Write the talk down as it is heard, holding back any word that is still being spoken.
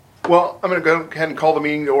Well, I'm going to go ahead and call the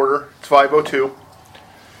meeting to order. It's 5:02.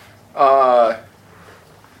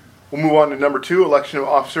 We'll move on to number 2, election of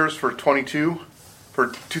officers for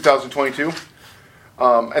 2022.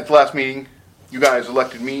 At the last meeting, you guys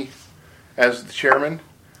elected me as the chairman.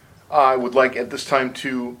 I would like at this time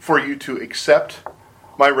for you to accept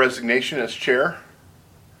my resignation as chair.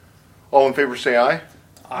 All in favor say aye.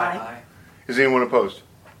 Aye. Is anyone opposed?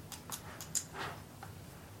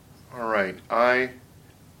 All right. I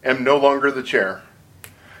am no longer the chair.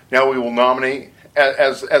 Now we will nominate,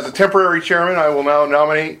 as a temporary chairman, I will now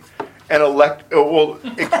nominate and we'll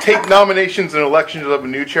take nominations and elections of a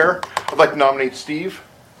new chair. I'd like to nominate Steve.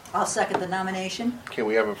 I'll second the nomination. Okay,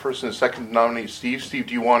 we have a first and a second to nominate Steve. Steve,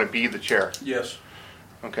 do you want to be the chair? Yes.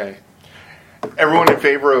 Okay. Everyone in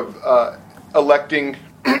favor of electing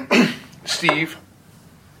Steve?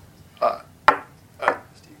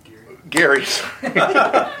 Gary.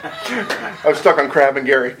 I was stuck on Crab and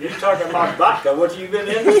Gary. You're talking about vodka. What you been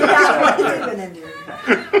in?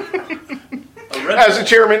 As the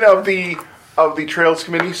chairman of the Trails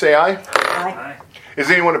Committee, say aye. Aye.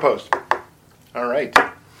 Is anyone opposed? All right.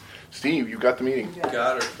 Steve, you got the meeting.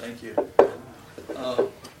 Got it. Thank you.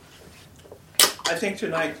 I think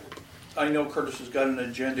tonight, I know Curtis has got an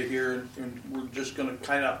agenda here, and we're just going to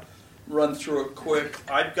kind of run through it quick.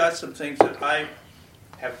 I've got some things that I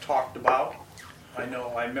have talked about. I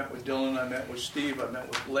know I met with Dylan, I met with Steve, I met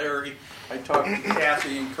with Larry, I talked to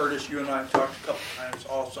Kathy and Curtis. You and I have talked a couple times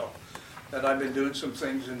also, that I've been doing some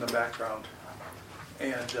things in the background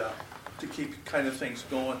and to keep kind of things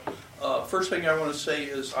going. First thing I want to say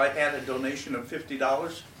is I had a donation of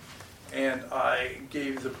 $50 and I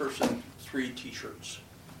gave the person 3 t-shirts.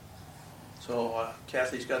 So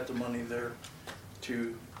Kathy's got the money there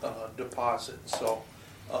to deposit. So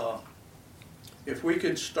if we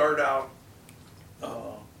could start out,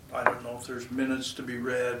 I don't know if there's minutes to be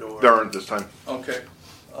read or... There aren't this time. Okay.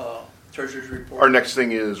 Treasurer's report. Our next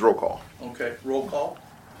thing is roll call. Okay. Roll call.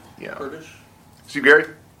 Yeah. Curtis. Steve Gary?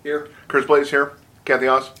 Here. Curtis Blaze here. Kathy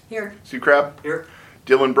Oss? Here. Steve Crabb? Here.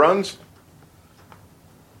 Dylan Bruns?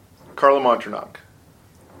 Carla Monternock.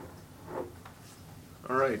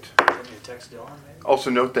 All right. Send me a text, Dylan, maybe? Also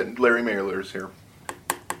note that Larry Mailer is here.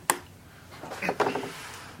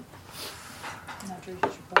 Now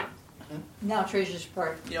treasurer's report. Now treasurer's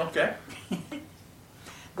report. Yeah, okay.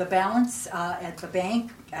 The balance at the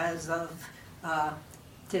bank as of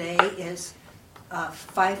today is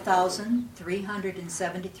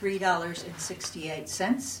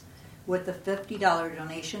 $5,373.68. With the $50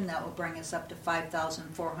 donation, that will bring us up to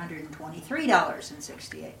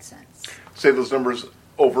 $5,423.68. Say those numbers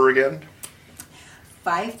over again.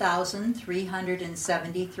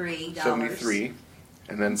 $5,373. 73.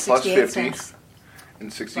 And then plus 50. 68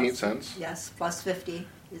 And 68 cents. Yes, plus 50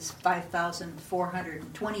 is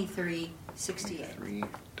 $5,423.68.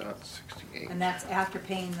 3.68. And that's after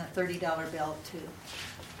paying the $30 bill to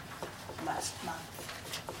last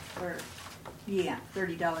month. Or, yeah,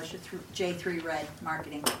 $30 to J3 Red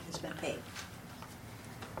Marketing has been paid.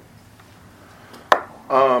 I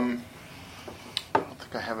don't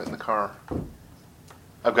think I have it in the car.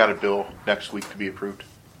 I've got a bill next week to be approved.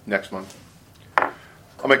 Next month.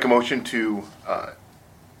 I'll make a motion to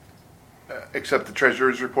accept the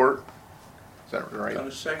treasurer's report. Is that right? Got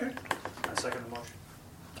a second? I second the motion.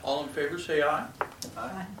 All in favor say aye.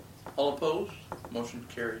 Aye. All opposed? Motion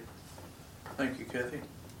carried. Thank you, Kathy.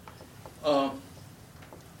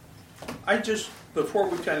 I just, before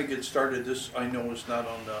we kind of get started, this I know is not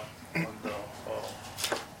on the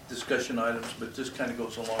discussion items, but this kind of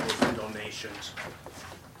goes along with the donations.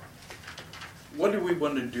 What do we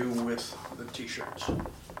want to do with the t-shirts?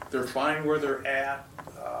 They're fine where they're at.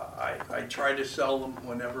 I try to sell them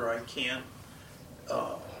whenever I can.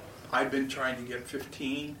 I've been trying to get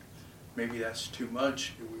 15. Maybe that's too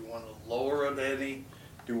much. Do we want to lower it any?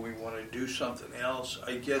 Do we want to do something else?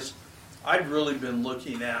 I guess I've really been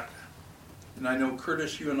looking at, and I know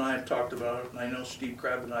Curtis, you and I have talked about it, and I know Steve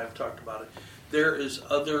Crabb and I have talked about it. There is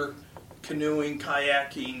other canoeing,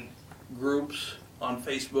 kayaking groups on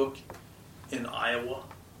Facebook in Iowa.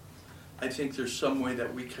 I think there's some way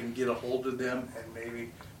that we can get a hold of them and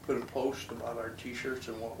maybe put a post about our t-shirts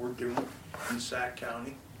and what we're doing in Sac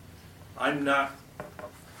County. I'm not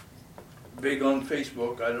big on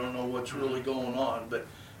Facebook. I don't know what's really going on, but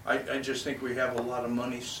I just think we have a lot of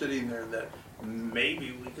money sitting there that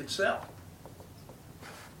maybe we could sell.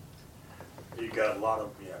 You got a lot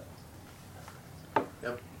of them yet.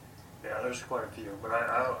 Yep. Yeah, there's quite a few, but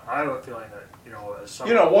I have a feeling that as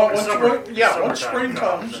summer, once spring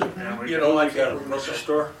comes, like at a grocery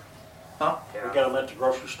store. Huh? Yeah. We got them at the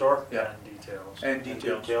grocery store. Yeah. And details. And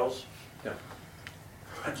details. details. Yeah.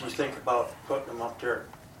 What do you think about putting them up there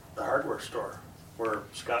at the hardware store where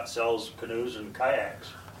Scott sells canoes and kayaks?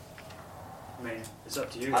 I mean, it's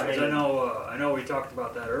up to you I guys. mean- I know we talked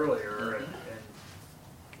about that earlier, and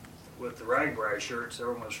with the Ragbri shirts,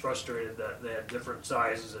 everyone was frustrated that they had different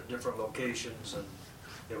sizes at different locations, and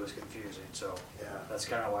it was confusing. So Yeah. that's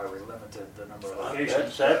kind of why we limited the number of That's-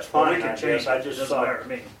 locations. that's But we fine, can I change guess. I it. just It doesn't thought- matter to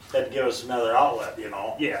me. That'd give us another outlet, you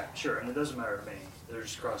know? Yeah, sure, and it doesn't matter to me. They're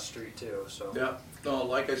just across the street too, so. Yeah, no,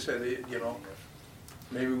 like I said,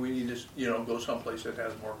 maybe we need to, go someplace that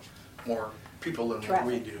has more people than what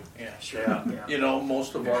we Traffic. do. Yeah, Sure. Yeah. Yeah.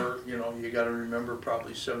 Most of our, you gotta remember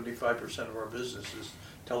probably 75% of our business is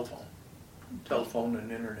telephone and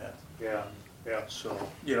internet. Yeah, yeah. So,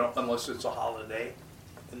 unless it's a holiday,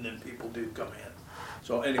 and then people do come in.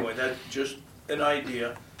 So anyway, that's just an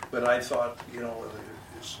idea, but I thought,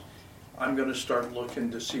 I'm gonna start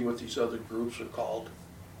looking to see what these other groups are called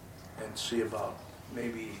and see about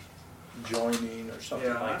maybe joining or something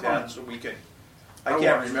Yeah, like I'm that, on- so we can, I I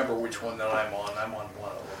can't watch- remember which one that I'm on one of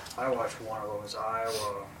them. I watched one of those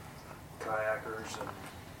Iowa kayakers,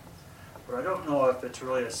 but I don't know if it's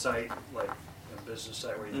really a site like a business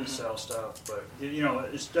site where you can Mhm. sell stuff. But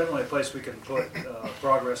it's definitely a place we can put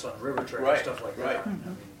progress on the river trail Right, and stuff like right. that. I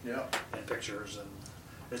mean, Yeah, and pictures, and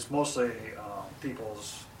it's mostly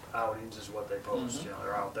people's outings is what they post. Mhm.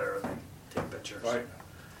 They're out there and they take pictures. right.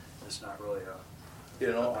 It's not really a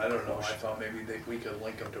I don't know, I thought maybe we could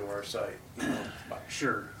link them to our site.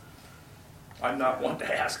 sure. I'm not one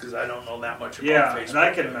to ask because I don't know that much about Yeah, Facebook. and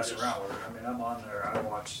I can but mess just- around with it. I mean, I'm on there. I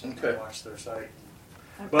watch Okay. their site.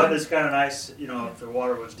 But it's kind of nice, if the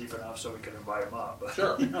water was deep enough so we could invite them up. But,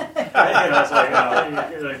 Sure. it's like,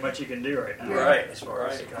 there's not much you can do right now. Right, As far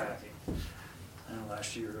as the right. kayaking. And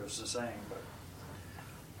last year it was the same, but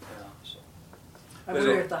yeah. So I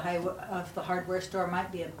wonder if the hardware store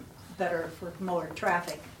might be better for more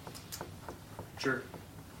traffic. sure.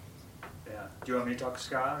 Yeah. Do you want me to talk to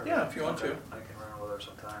Scott? Or? Yeah, if you want to. I can run over there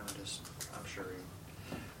sometime and I'm sure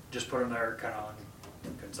he just put them there kind of on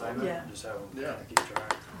consignment. Yeah. And just have them Yeah. keep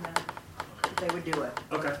track. Yeah, they would do it.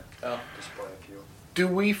 Okay. Yeah. Display a few. Do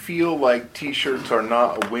we feel like T-shirts are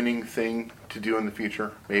not a winning thing to do in the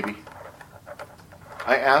future? Maybe.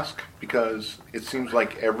 I ask because it seems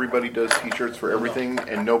like everybody does T-shirts for everything,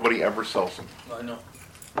 and nobody ever sells them. I know.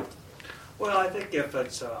 Well, I think if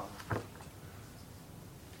it's,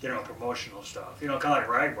 promotional stuff, kind of like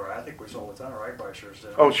Ragbri. I think we sold a ton of Ragbri shirts.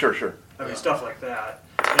 Didn't we? Oh, sure. I mean, stuff like that.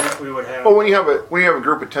 And if we would have, Well, when you have a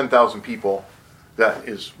group of 10,000 people, that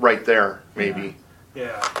is right there. Maybe.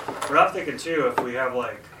 yeah. But I'm thinking too, if we have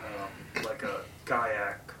like a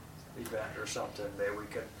kayak event or something, maybe we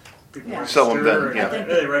could people Yeah. register. Sell them then, and- yeah. I think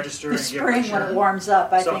They register The and give spring them a when it shirt. warms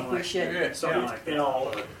up, I Something think we like- should. Yeah. Something like that.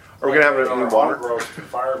 Are we gonna have it in Our the water? roast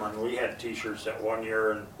firemen, we had T-shirts that one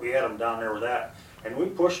year, and we had them down there with that, and we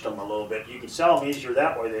pushed them a little bit. You can sell them easier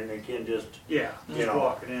that way than they can just, Yeah, You just know.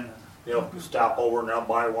 walking in. And, stop over and they'll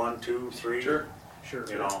buy 1, 2, 3. Sure. sure.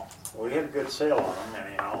 We had a good sale on them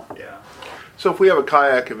anyhow. Yeah. So if we have a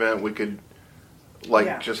kayak event, we could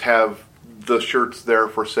Yeah. just have the shirts there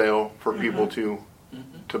for sale for people to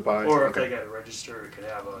buy. Or if Okay. they got to register, we could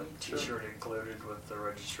have a T-shirt included with the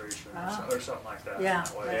registration Ah. or something like that. Yeah.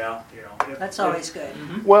 That way, Yeah. if- That's if- always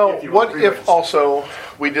good. Well, If you what want if pre-register. also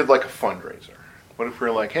we did like a fundraiser? What if we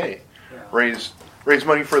were like, hey, Yeah. raise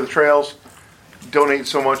money for the trails, donate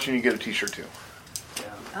so much, and you get a T-shirt too. Yeah.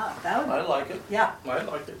 Oh, that I would, like it. yeah. I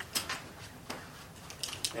like it.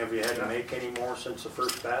 Have you had to make any more since the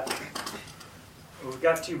first batch? Well, we've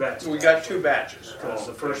got two batches. We got 2 batches. Because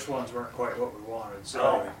the first ones weren't quite what we wanted. So,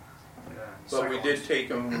 Oh. yeah, the But we second did ones- take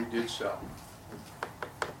them, we did sell.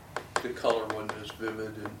 The color wasn't as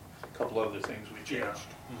vivid and a couple other things we changed.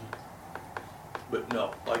 Yeah. But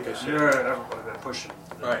no, like I said, Everybody been pushing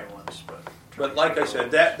the Right. new ones, but like I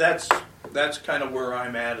said, that's kind of where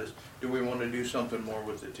I'm at is, do we want to do something more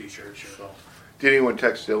with the T-shirts? So, Did anyone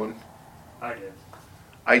text Dylan? I did.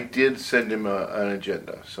 I did send him an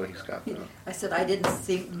agenda, so he's got that. I said I didn't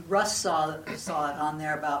see, Russ saw it on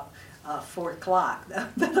there about 4 o'clock.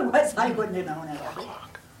 Otherwise, I wouldn't have known it.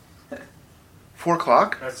 4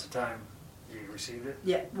 o'clock? That's the time you received it.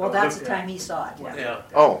 Yeah, well, Oh, that's okay. the time he saw it, yeah. yeah.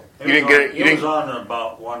 Oh, you didn't get it. You It was didn't. on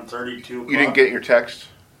about 1:30, 2 o'clock. You didn't get your text.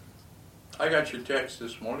 I got your text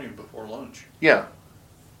this morning before lunch. Yeah,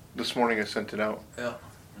 this morning I sent it out. Yeah.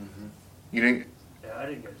 You didn't. Yeah, I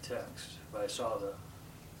didn't get a text, but I saw the.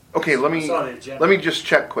 Okay, let I me saw the agenda. let me just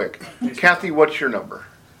check quick. Kathy, what's your number?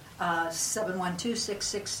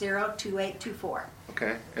 712-660-2824.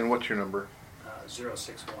 Okay, and what's your number?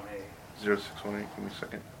 0618 0618. Give me a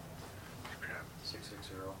second.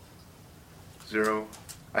 660. 0.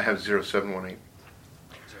 I have 0718.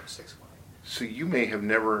 0618. So you may have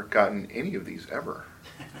never gotten any of these ever.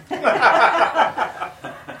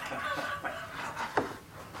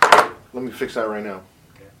 Let me fix that right now.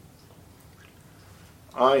 Okay.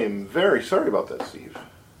 I am very sorry about that, Steve.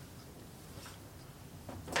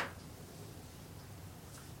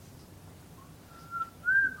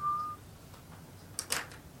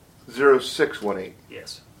 Zero 0618.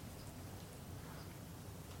 Yes.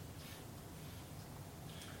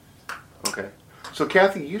 Okay. So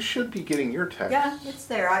Kathy, you should be getting your text. Yeah, it's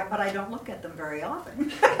there, but I don't look at them very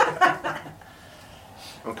often.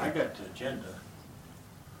 Okay. I got the agenda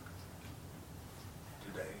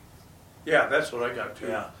today. Yeah, that's what I got too.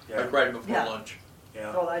 Yeah, yeah. Like right before Yeah. lunch.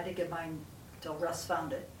 Yeah. Well, I did get mine till Russ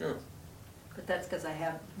found it, Yeah. but that's because I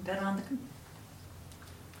haven't been on the,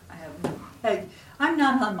 I'm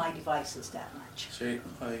not on my devices that much. See,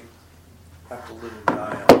 I have to live and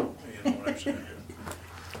die on, you know what I'm saying?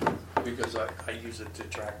 Because I use it to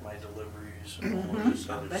track my deliveries and all this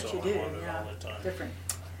I other bet stuff. you I'm do, on it yeah, all the time. different.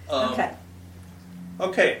 Um, Okay,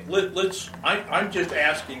 Okay, I'm just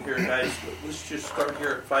asking here, guys, let's just start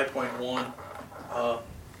here at 5.1.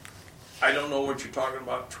 I don't know what you're talking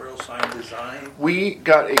about, trail sign design. We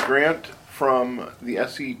got a grant from the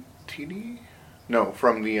SETD? No,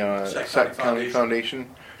 from the Sac County Foundation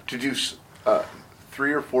to do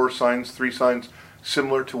 3 or 4 signs, 3 signs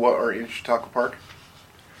similar to what are in Chautauqua Park.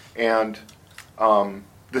 And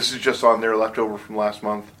this is just on there, leftover from last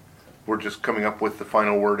month. We're just coming up with the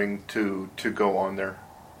final wording to go on there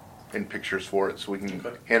and pictures for it, so we can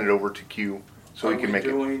Okay. hand it over to Q so Are we can make it.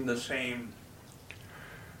 doing the same,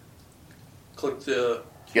 click the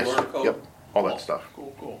Yes, QR code? yep, all that Oh, stuff.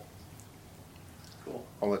 Cool.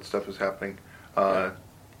 All that stuff is happening.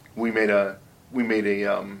 We made a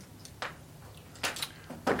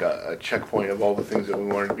like a checkpoint of all the things that we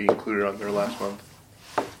wanted to be included on there last month,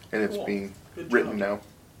 and it's Cool. being Good written job. now.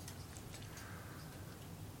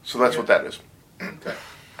 So that's what that is. Okay.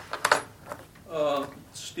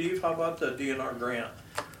 Steve, how about the DNR grant?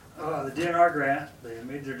 The DNR grant, they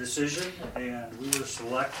made their decision, and we were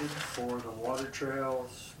selected for the Water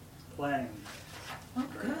Trails planning. oh,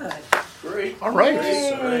 good. Great. All right.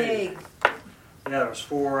 Yay. Yeah, there was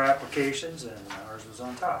 4 applications, and ours was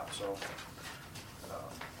on top, so.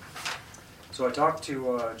 So I talked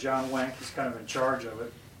to John Wenk, he's kind of in charge of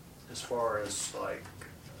it, as far as like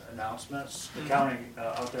announcements. The county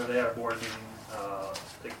out there, they had a board meeting, I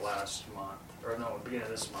think last month, or no, beginning of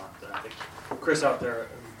this month. And I think Chris out there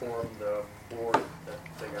informed the board that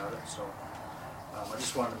they got it, so I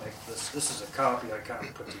just wanted to make this is a copy I kind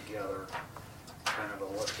of put together, kind of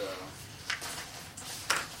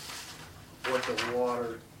what the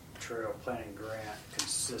Water Trail Planning Grant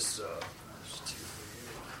consists of. There's 2 for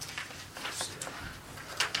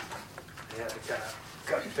you. You had to kind of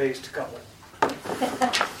cut and paste a couple.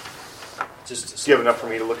 Just to Do you have enough for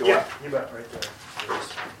me to look at? Yeah, you bet, right there. Yes.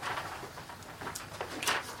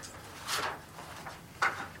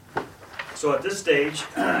 So at this stage,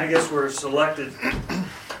 I guess we're selected.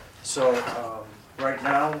 So right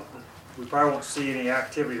now, we probably won't see any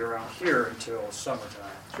activity around here until summertime.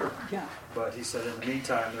 Sure. Yeah, But he said in the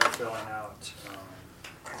meantime, they're filling out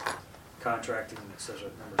contracting that says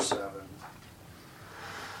at number 7.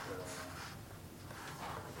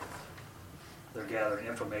 They're gathering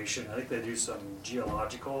information. I think they do some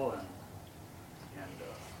geological and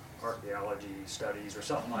archaeology studies or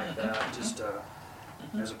something like that, just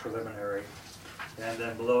as a preliminary. And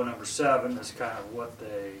then below number 7 is kind of what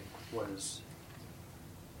the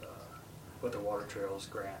Water Trails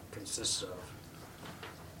grant consists of.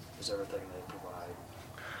 Is everything they provide.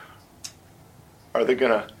 Are they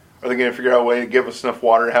gonna figure out a way to give us enough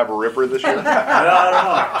water to have a river this year? I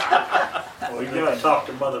don't know. Well, you gotta talk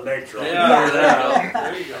to Mother Nature. on Yeah, that.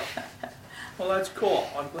 there you go. Well, that's cool.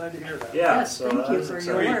 I'm glad to hear that. Yeah, Yes, so thank that you is for your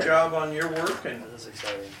exciting. work. Great job on your work, and That is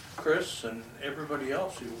exciting. Chris and everybody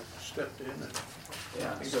else who stepped in. And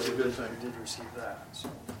Yeah, think so that's a we good did, thing. we did receive that.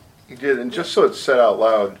 So. You did, and just so it's said out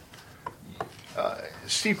loud,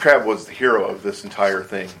 Steve Crabb was the hero of this entire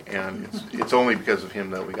thing, and it's only because of him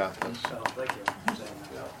that we got this. So thank you for saying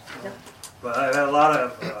that. Yep. But I've had a lot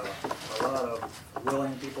of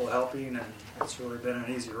willing people helping, and it's really been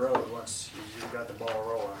an easy road once you've got the ball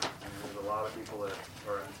rolling. And there's a lot of people that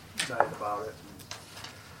are excited about it,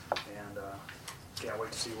 and can't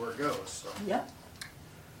wait to see where it goes. So. yep,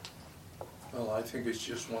 Well, I think it's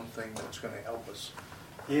just one thing that's going to help us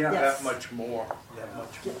Yeah. Yes. that much more. That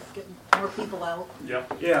much more. get more people out.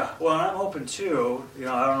 Yep. Yeah, well, I'm hoping too, I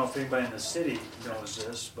don't know if anybody in the city knows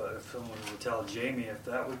this, but if someone would tell Jamie if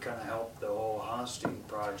that would kind of help the whole Hosting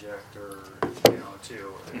project or,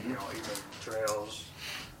 too, even trails,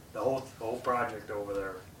 the whole project over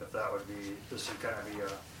there, that would be, this would kind of be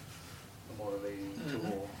a motivating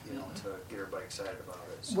tool, you know, to get everybody excited about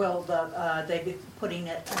it. So. Well, they be putting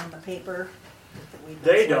it in the paper. that we've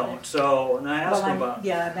They been don't, so, and I asked them about,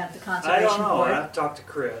 Yeah, I meant the I conservation don't know, board. I have to talk to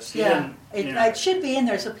Chris. He Yeah, didn't, you know. it should be in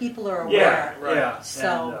there so people are Yeah, aware. yeah,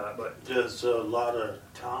 So- and, but, Does a lot of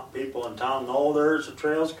people in town know there's a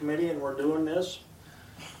trails committee and we're doing this?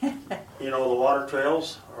 You know, the water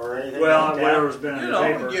trails or anything well, like that? whatever's been in the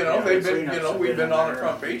paper. They've been, cleanups have we've been on the there.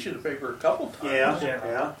 front page of the paper a couple times. Yeah, Yeah.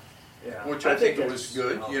 yeah. Yeah. Which I think it's was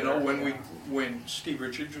good, out you know, there, when Steve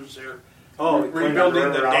Richards was there. Oh, we cleaned the Rebuilding the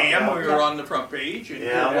river out, dam, yeah. we were on the front page. And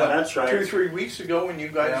Yeah, that's right. 2-3 weeks ago when you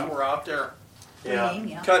guys Yeah. were out there Yeah,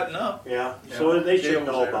 Yeah. cutting up. yeah. Yeah. So they Dale should was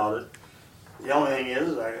know there. about it. The only thing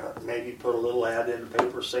is, I maybe put a little ad in the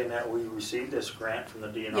paper saying that we received this grant from the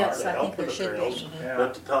DNR Yes, to I help think there with the should trails. be. Yeah.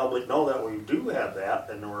 Let the public know that we do have that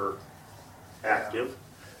and we're active.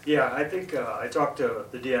 Yeah, I think I talked to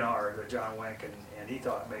the DNR, the John Wenk, and he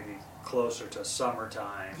thought maybe closer to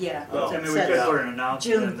summertime. Yeah. Oh. I it mean, we could says put an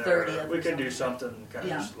announcement June in there. 30th. We could do something kind of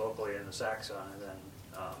Yeah. just locally in the Saxon, and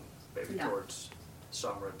then maybe Yeah. towards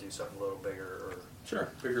summer do something a little bigger, or Sure,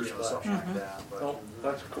 bigger you know, stuff. something like that. But Oh,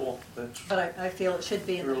 that's cool. That's But I feel it should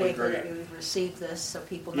be in the Really paper great. that we've received this so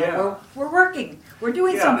people know Yeah. we're working. We're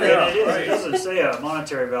doing yeah, something. and it is. right. It doesn't say a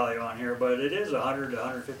monetary value on here, but it is $100,000 to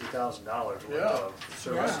 $150,000 worth Yeah. of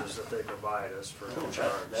services that they provide us for no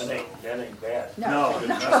charge. That so. ain't bad. No, No.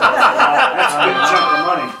 that's a lot of That's a good time. chunk of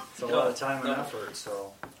money. It's a lot of time and No. effort.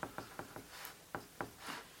 So.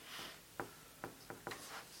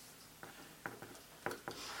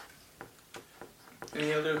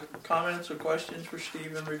 Any other comments or questions for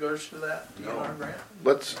Steve in regards to that DNR grant?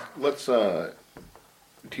 Let's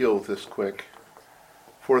deal with this quick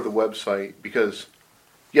for the website, because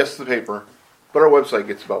yes, the paper, but our website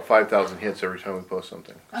gets about 5,000 hits every time we post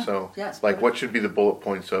something. Oh, So, yes, like, but- what should be the bullet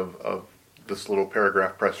points of this little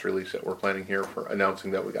paragraph press release that we're planning here for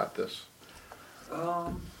announcing that we got this?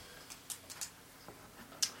 Well,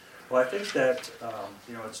 I think that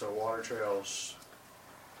you know, it's a water trails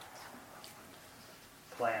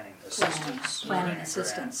planning assistance. Planning grant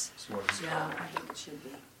assistance. is what it's Yeah, called. I think it should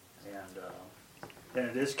be. And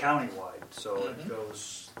it is countywide, so Mhm. it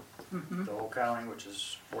goes Mhm. the whole county, which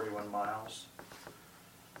is 41 miles.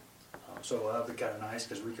 So that'll be kind of nice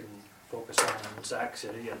because we can focus on Sac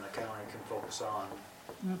City, and the county can focus on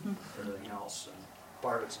Mhm. everything else. And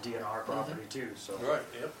part of it's DNR property too, so Right,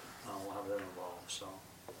 yep. we'll have them involved.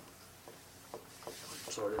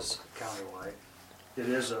 So it is countywide. It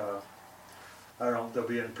is I don't know. They'll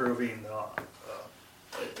be improving.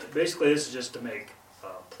 Basically, this is just to make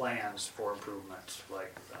plans for improvements,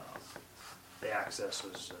 like the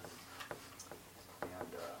accesses and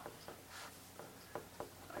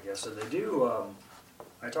I guess so they do.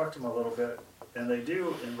 I talked to them a little bit, and they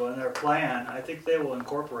do in their plan. I think they will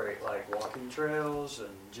incorporate like walking trails and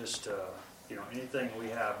just you know, anything we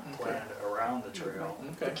have planned around the trail.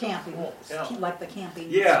 The Okay. camping, Cool, yeah. like the camping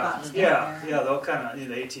Yeah, spots down yeah, there. yeah. They'll kind of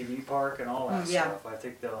the ATV park and all that Yeah. stuff. I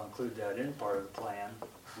think they'll include that in part of the plan.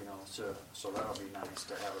 You know, so that'll be nice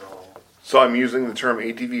to have it all. So I'm using the term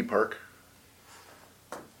ATV park,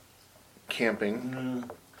 camping.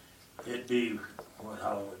 It'd be,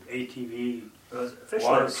 how, ATV, Officially,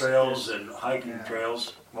 water it's- trails and hiking Yeah.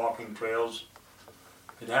 trails, walking trails.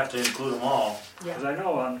 You'd have to include them all. Because Yeah. I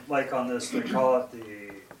know on this they call it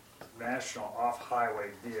the National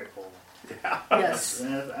Off-Highway Vehicle. Yes.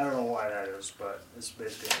 And I don't know why that is, but it's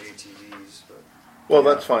basically ATVs, but Well,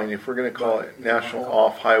 that's fine. If we're going to call it National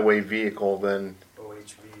Off-Highway Vehicle, then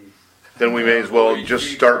we may as well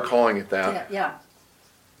just start calling it that. Yeah, yeah.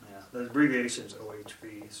 Yeah, the abbreviation's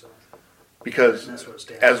OHV, so Because that's what it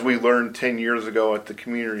stands as for. we learned 10 years ago at the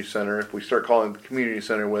community center, if we start calling it the community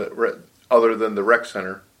center other than the rec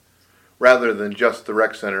center, rather than just the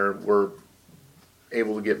rec center, we're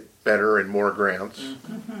able to get better and more grants.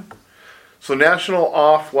 Mm-hmm. So National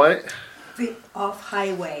Off what?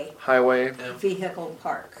 Off-highway Highway Yeah. vehicle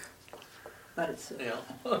park. But it's, Yeah.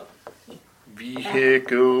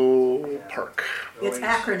 Vehicle Yeah. Park. its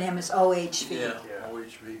acronym is OHV. Yeah, Yeah.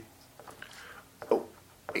 OHV.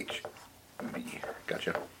 HV.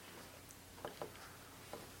 Gotcha.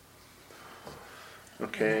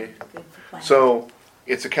 Okay. Good for planning. So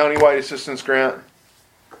it's a countywide assistance grant.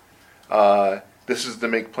 This is to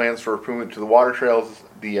make plans for improvement to the water trails,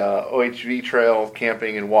 the OHV trail,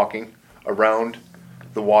 camping and walking around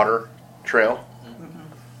the water trail.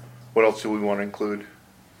 What else do we want to include?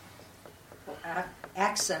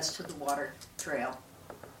 Access to the water trail.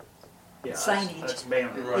 Yeah, signage. That's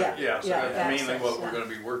mainly. Right, Yeah, yeah, so yeah, that's mainly access, what we're yeah. gonna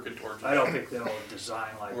be working towards. I don't think they'll design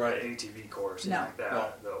like Right. the ATV course, No. like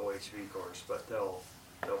that, the OHV course, but they'll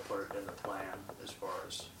plan as far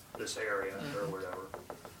as this area or whatever.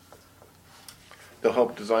 They'll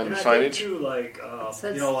help design the And I think signage. too, like, It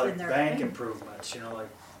says you know, like in their bank thing. improvements, you know, like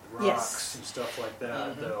Yes. rocks and stuff like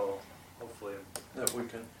that, they'll hopefully, That we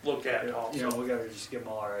can look at also. you know, we gotta just give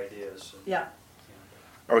them all our ideas. And, Yeah,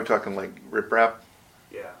 Are we talking like riprap?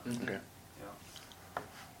 yeah, Okay. yeah.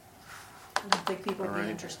 I don't think people would be Alright.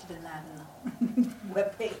 interested in that in the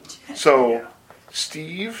webpage. So, Yeah.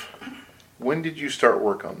 Steve, when did you start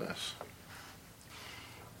work on this?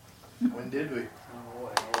 When did we?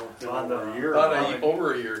 Oh, boy. Been On over the- a year. About on the-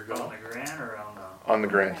 over a year On ago. the grant or on the On the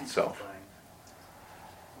grant Okay. itself. thing?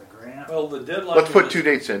 The grant? Well, the deadline Let's put was 2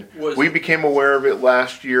 dates in. was- We became aware of it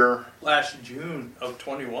last year. last June of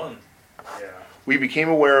 21. Yeah. We became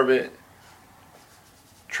aware of it.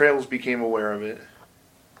 Trails became aware of it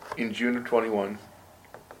in June of 21.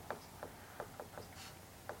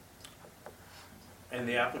 And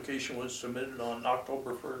the application was submitted on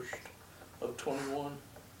October 1st of 21.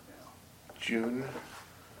 June.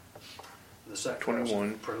 The second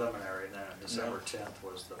 21. was preliminary, and then December 10th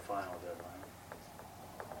was the final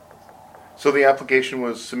deadline. So the application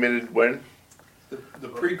was submitted when? The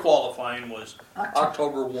pre-qualifying was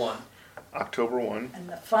October 1, October 1. And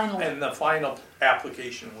the final and the final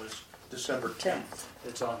application was December 10th. 10th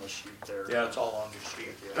It's on the sheet there. Yeah, it's all on the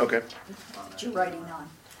sheet. Yeah. Okay. On that you're writing on.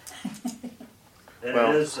 And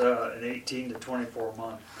Well- it is an 18 to 24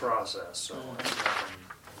 month process, so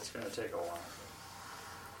it's going to take a while.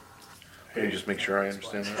 Hey, just make sure I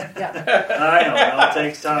understand that. Yeah, I know, well, it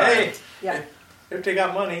takes time. Hey, yeah. if they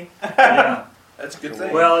got money, Yeah. that's a good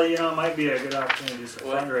thing. Well, you know, it might be a good opportunity to do some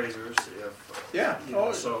Well, fundraisers if. yeah, You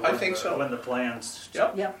know, oh, I think so. When the plans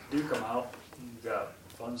Yep. Yep. do come out, you've got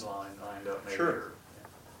funds lined up maybe. Sure. Or,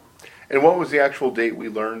 And what was the actual date we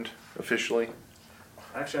learned officially?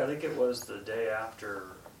 actually, I think it was the day after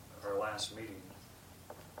our last meeting.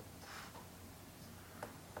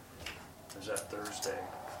 It was that Thursday.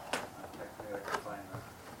 Maybe I can find that.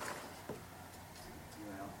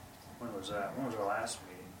 Email. When was that? When was our last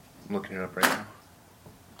meeting? I'm looking it up right now.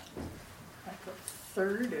 Like the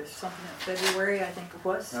 3rd or something in February, I think it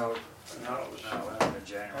was. No, No, it was, no, it would have been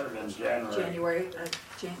January. Might have been January.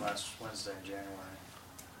 January, Last Wednesday in January.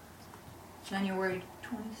 January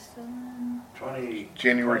 27. 20.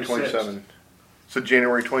 January 26th. 27. So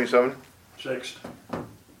January 27? 6th.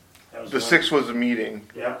 That was The 6th was a meeting.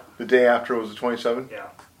 Yeah, The day after was the 27th? Yeah.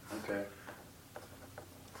 okay.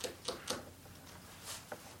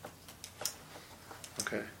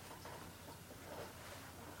 Okay.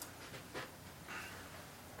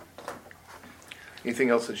 Anything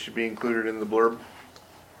else that should be included in the blurb?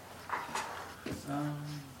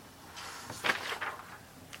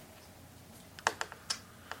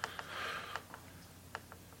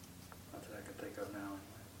 Not that I can think of now.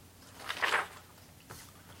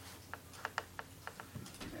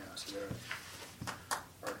 Yeah, so there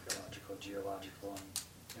archaeological, geological,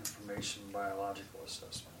 and information biological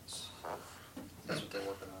assessments. That's what they're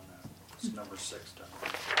working on now. It's number 6 done.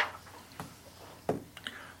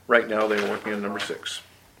 Right now, they're working on number 6.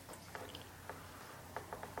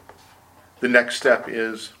 The next step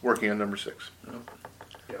is working on number 6.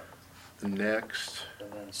 Yep. The next,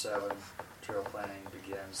 And then 7, trail planning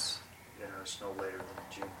begins in or no later than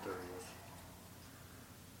June 30th.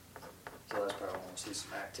 So that's probably when we'll see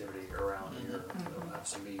some activity around here. We'll have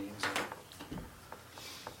some meetings. And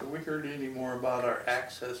Have we heard any more about our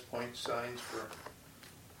access point signs for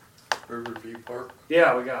Riverview Park?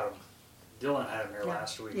 yeah, we got them. Dylan had them here Yeah.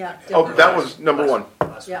 last week. Yeah. oh, that was number 1.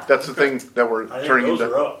 Last Yeah. week. That's the thing that we're I think turning those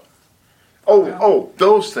into. are up. Oh,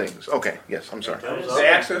 those things. Okay, yes, I'm sorry. That was The up.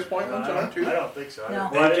 access point ones on I too? don't think so. No.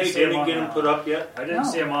 Well, I Did didn't see him he on get them the- put up yet? I didn't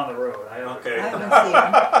No. see him on the road. I Okay. I haven't seen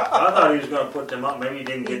him. I thought he was gonna put them up, maybe he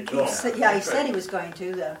didn't get to them. Yeah, he said he was going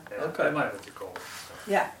to, Yeah, Okay. It might have been cold.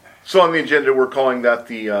 yeah, So on the agenda, we're calling that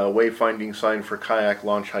the wayfinding sign for kayak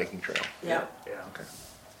launch hiking trail. yeah. Yeah. Okay.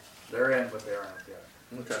 They're in, but they aren't yet.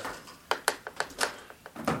 Okay.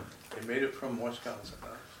 They made it from Wisconsin, huh?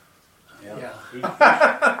 Yeah.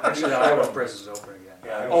 Actually, the Iowa Press is open again.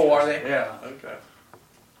 Yeah. Oh, are they? Yeah. Okay.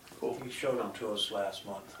 Cool. He showed them to us last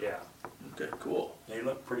month. Yeah. Okay, cool. They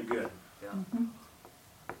look pretty good. Yeah.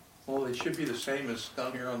 Well, they should be the same as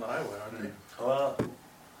down here on the highway, aren't they? Well,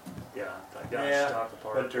 Yeah. I got yeah, stock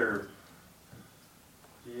apart. but they're,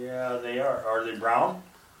 yeah, they are. Are they brown?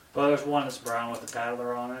 Well, there's one that's brown with the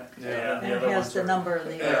paddler on it. Yeah. And And the it other has ones the are number of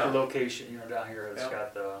the, like Yeah. the location, you know, down here. It's Yeah.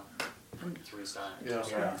 got the 3 signs. Yeah,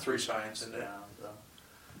 Yeah. 3 signs in there. Yeah,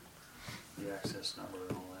 the access number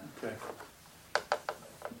and all that.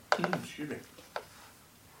 Okay. Excuse me.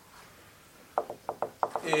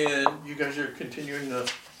 And you guys are continuing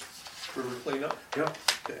the river cleanup? Yep.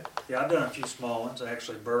 Okay. Yeah, I've done a few small ones. I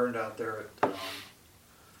actually burned out there at,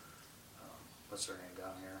 what's their name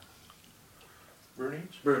down here?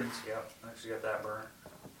 Brunies? Brunies, yep. I actually got that burnt.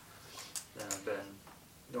 Then I've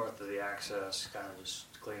been north of the access, kind of just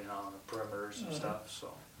cleaning on the perimeters and stuff.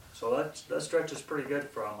 So that stretch is pretty good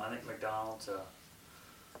from, I think, McDonald to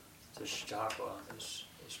Chautauqua is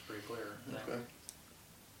pretty clear. I think. Okay.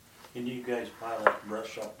 Can you guys pile that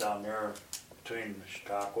brush up down there between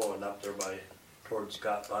Chautauqua and up there by towards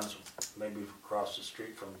Scott Bunce, maybe across the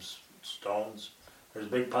street from Stones? There's a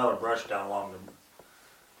big pile of brush down along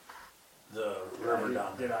the river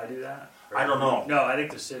down there. Did I do that? I don't know. No, I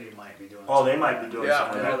think the city might be doing. Oh, they might be doing Yeah,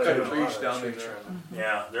 something yeah, like they're that cutting too. trees down in there.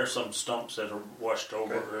 Yeah, there's some stumps that are washed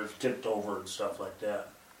over or tipped over and stuff like that.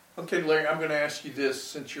 Okay, Larry, I'm going to ask you this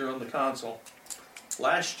since you're on the council.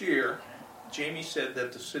 Last year, Jamie said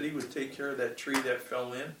that the city would take care of that tree that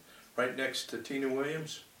fell in right next to Tina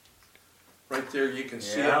Williams. Right there, you can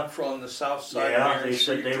see Yeah. it from the south side. Yeah, of Marion they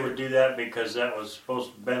said Street. they would do that because that was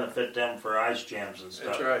supposed to benefit them for ice jams and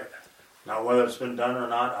stuff. That's right. Now, whether it's been done or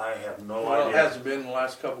not, I have no Well, it idea. hasn't been in the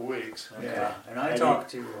last couple of weeks. Yeah, and I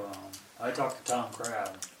talked to Tom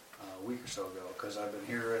Crabb a week or so ago because I've been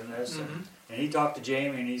hearing this, and he talked to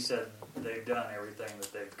Jamie, and he said they've done everything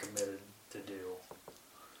that they've committed to do.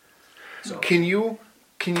 So Can you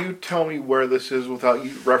tell me where this is without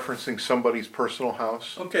you referencing somebody's personal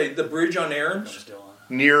house? Okay, the bridge on I'm Aaron's. still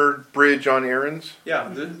on Near Bridge on Aaron's? Yeah,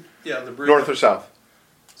 the bridge. North or south?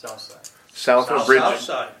 south side. South of South Bridge? South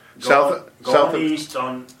side. South Going of east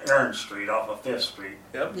on Aaron Street off of 5th Street.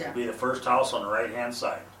 Yep. Yeah. Would be the first house on the right-hand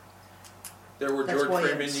side. There where That's George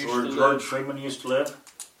Williams. Freeman used Where to George live. Freeman used to live.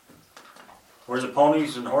 Where the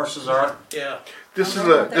ponies and horses are. Yeah. This I is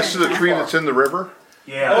know a what this is that a is. tree that's in the river?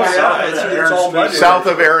 Yeah, Oh, yeah, south of it's- the it's Aaron all Street. muddy. South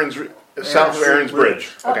of Aaron's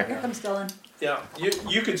Bridge. Oh, Okay. here comes Dylan. Yeah.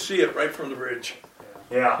 You can see it right from the bridge.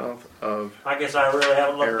 Yeah. South of I guess I really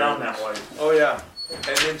haven't looked down Aaron's. that way. Oh yeah.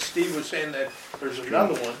 And then Steve was saying that there's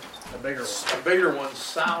another one, A bigger one. a bigger one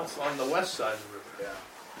south on the west side of the river. Yeah.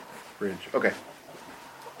 Bridge. Okay.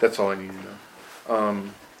 That's all I need to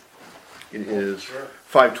know. It is Sure.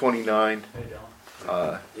 5:29. Hey,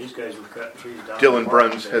 Dylan. These guys were cutting trees down. Dylan in the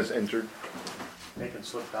Bruns park has today. entered. They can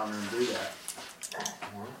slip down there and do that.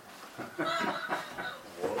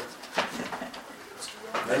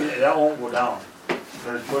 Maybe that won't go down.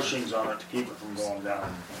 There's bushings on it to keep it from going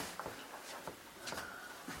down.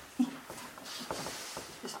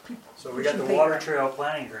 So we got the water trail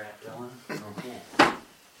planning grant, Dylan.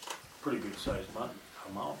 Pretty good sized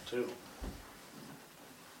amount too.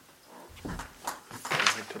 Did I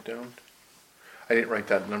write that down? I didn't write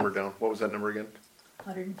that number down. What was that number again?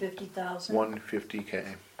 150,000.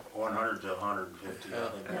 150K. 100 to 150, I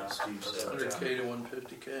think Yeah. that's Steve said. 100K to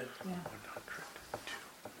 150K. Yeah.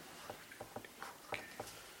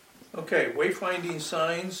 Okay, wayfinding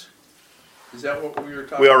signs. Is that what we were talking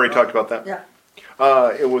about? We already talked about that. Yeah.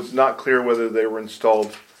 It was not clear whether they were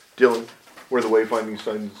installed. Dylan, were the wayfinding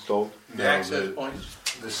signs installed? The No, access points.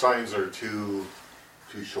 the signs are too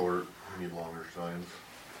short. We need longer signs.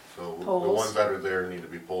 So the Poles. ones that are there need to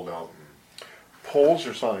be pulled out and Poles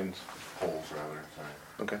or signs? poles rather. Sorry.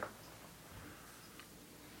 Okay.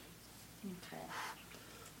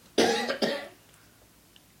 Okay.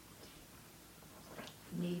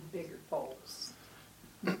 Need bigger poles.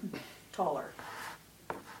 Taller.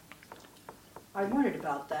 I wondered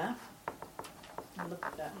about that. I looked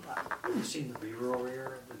at that and thought, You seen the beaver over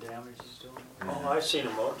here, the damage he's doing? Oh, I've seen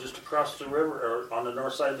them just across the river, or on the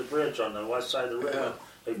north side of the bridge, on the west side of the river.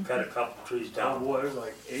 They've cut a couple trees Oh down. boy, there's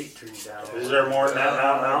like 8 trees down. Is there more than that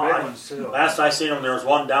now? Big I- ones too. Last I seen them, there was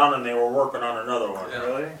one down and they were working on another one. Yeah.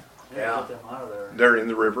 Really? Yeah. Get them out of there. They're in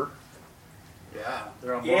the river. Yeah,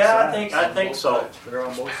 they're on both Yeah, sides. I think so. They're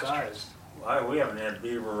on both sides. Why, we haven't had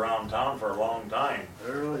beaver around town for a long time.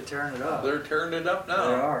 They're really tearing it up. They're tearing it up They now.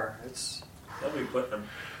 are. It's They'll be putting a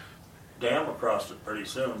dam across it pretty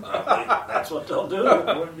soon, probably. That's what they'll do.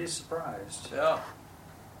 I wouldn't be surprised. Yeah.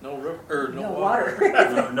 No river or no, no water.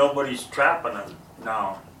 water. Nobody's trapping them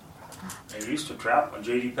now. They used to trap them.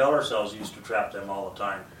 J.D. Peller cells used to trap them all the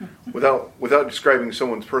time. Without describing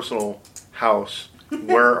someone's personal house,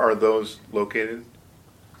 where are those located?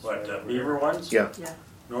 But beaver ones? Yeah. Yeah.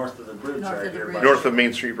 North of the bridge North right of the here. bridge. by- North of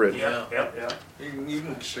Main Street Bridge. Yep, yep, yep. You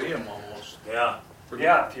can see them almost. Yeah.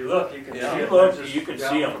 Yeah, if you look, you can Yeah. see If it. you look, Just you can down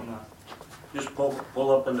see 'em. from Just pull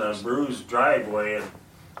up in the bruised driveway and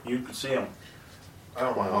you can see them. I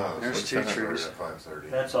don't know why I was There's like 2 10 trees. at 5:30.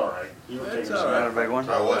 That's all right. You were That's taking all some. right. Not a big one.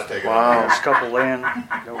 I was taking Wow. There's a couple laying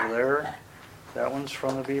over there. That one's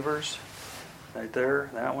from the beavers, right there.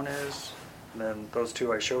 That one is. And then those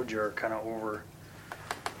two I showed you are kind of over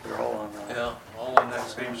They're all on that. Yeah, all on that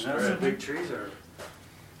same That's the stretch. big trees are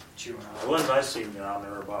chewing The out. ones I seen down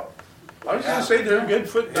there about. I was gonna say they're a good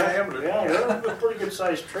foot diameter. Yeah, they're a pretty good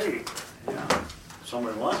sized tree. Yeah.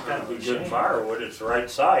 Somebody wants kind of be good firewood, it's the right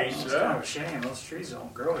size. It's kind of a shame, those trees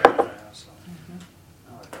don't grow very fast, so.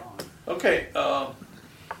 Now they're gone. Okay,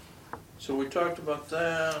 so we talked about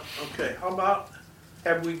that. Okay, how about,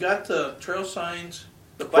 have we got the trail signs,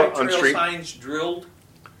 the bike On trail street? signs drilled?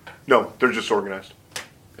 No, they're just organized.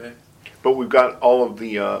 Okay, But we've got all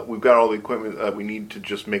the equipment that we need to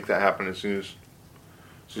just make that happen as soon as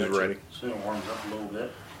we're Gotcha. ready. Soon it warms up a little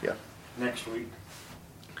bit. Yeah. Next week.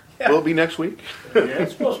 Yeah. Will it be next week? Yeah,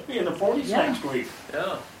 it's supposed to be in the 40s Yeah. next week.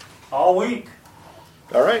 yeah. All week.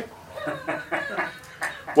 All right.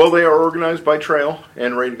 Well, they are organized by trail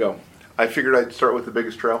and ready to go. I figured I'd start with the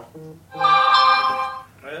biggest trail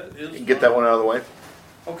That is and get that one out of the way.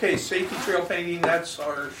 Okay, safety trail painting, that's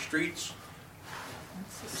our streets.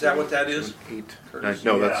 Is that what that is? 8, Curtis?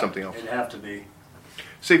 9. No, that's Yeah, something else. It'd have to be.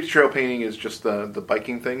 Safety trail painting is just the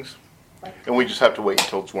biking things, and we just have to wait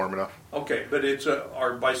until it's warm enough. Okay, but it's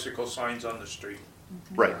our bicycle signs on the street,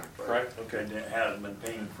 Right. right? Okay, and it hasn't been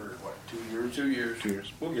painted for, what, 2 years? 2 years. 2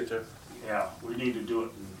 years. We'll get there. Yeah, we need to do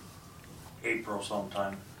it in April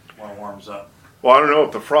sometime when it warms up. Well, I don't know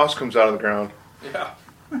if the frost comes out of the ground. Yeah.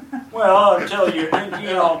 Well, until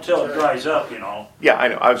until it dries up, you know. Yeah, I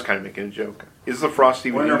know. I was kind of making a joke. Is the frost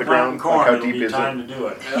even When in they're the planting ground? corn, Like, how it'll deep be is time it? to do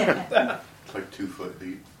it. It's like 2 foot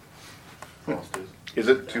deep. Frost is. Is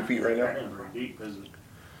it 2 feet right That now? ain't very deep, is it?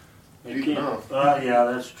 Deep can't- enough. Yeah,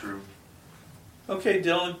 that's true. Okay,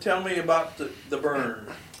 Dylan, tell me about the burn.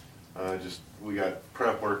 We got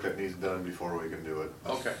prep work that needs done before we can do it.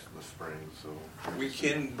 Okay. This spring, so. We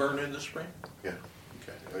can burn in the spring? Yeah.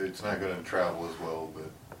 Okay. It's not gonna travel as well, but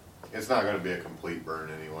it's not gonna be a complete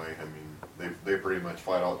burn anyway. I mean, they pretty much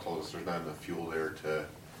flat out told us there's not enough fuel there to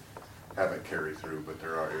have it carry through, but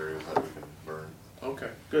there are areas that we can burn. Okay,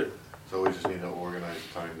 good. So we just need to organize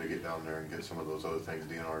time to get down there and get some of those other things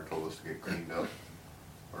DNR told us to get cleaned up,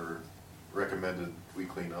 or recommended we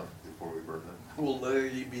clean up before we burn them. Will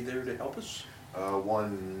they be there to help us?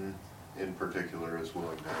 One in particular is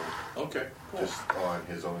willing to help, Okay, cool. just on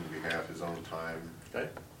his own behalf, his own time. Okay,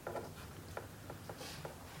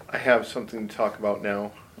 I have something to talk about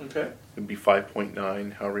now. okay. It'd be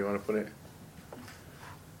 5.9, however you want to put it.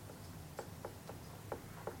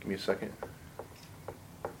 Give me a second.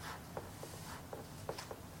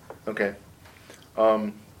 Okay.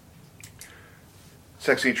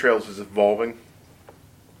 Sexy Trails is evolving.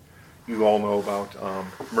 You all know about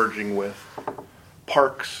merging with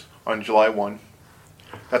Parks on July 1.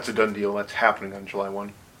 That's a done deal. That's happening on July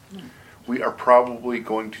 1. We are probably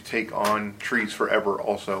going to take on Trees Forever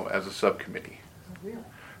also as a subcommittee. Really?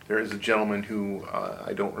 There is a gentleman who,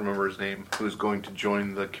 I don't remember his name, who is going to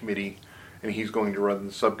join the committee, and he's going to run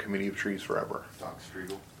the subcommittee of Trees Forever. Doc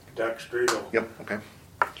Striegel. Doug Striegel, Yep, okay.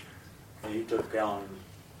 he took Alan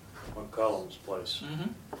McCullum's place.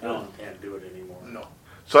 Mm-hmm. Alan can't do it anymore. No.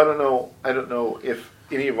 So I don't know if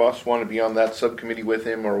any of us want to be on that subcommittee with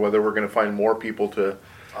him, or whether we're going to find more people to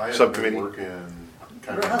I have subcommittee. been working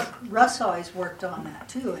kind of. Russ always worked on that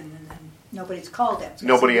too, and nobody's called it.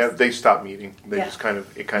 Nobody, they stopped meeting. They Yeah. just kind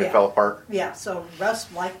of Yeah. fell apart. Yeah, so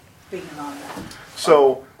Russ liked being on that.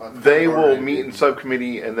 So they will Already. meet in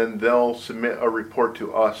subcommittee, and then they'll submit a report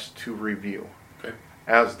to us to review Okay.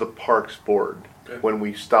 as the Parks Board Okay. when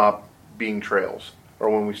we stop being trails, or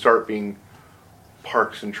when we start being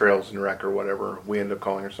Parks and Trails and Rec or whatever we end up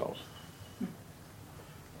calling ourselves.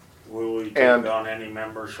 Will we take And- on any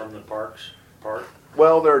members from the park?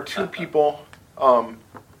 Well, there are 2 people,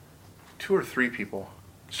 2 or 3 people.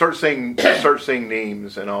 Start saying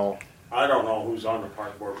names, and I'll. I don't know who's on the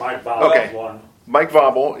park board. Mike Bob Okay. is one. Mike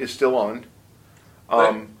Vobble is still on.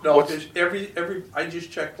 No, what's- there's every, I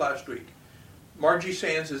just checked last week. Margie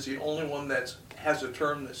Sands is the only one that has a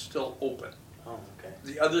term that's still open. Oh, okay.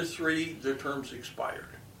 The other 3, their terms expired.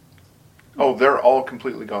 Oh, they're all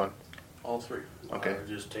completely gone. All 3. Okay. I'll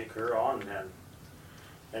just take her on then.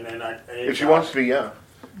 And then If she wants to be, yeah.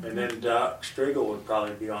 And then Doc Striegel would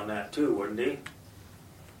probably be on that too, wouldn't he?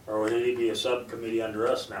 Or would he be a subcommittee under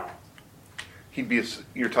us now? He'd be.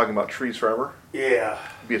 You're talking about Trees Forever. Yeah.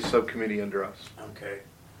 He'd be a subcommittee under us. Okay.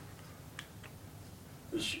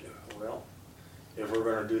 Well, if we're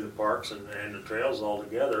gonna do the parks and the trails all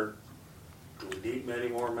together, do we need many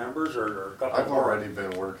more members or a couple I've more? already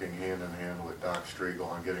been working hand in hand with Doc Striegel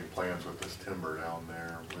on getting plans with this timber down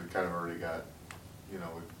there. We've kind of already got,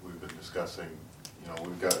 we've been discussing,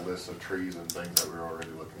 we've got lists of trees and things that we're already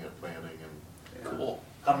looking at planning and. Cool.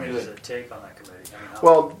 How many does it take on that committee? I mean, how-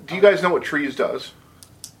 Well, do you guys know what Trees does?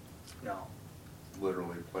 No.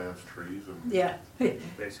 literally plants trees and. Yeah.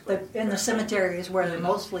 Basically. In the cemetery is where they're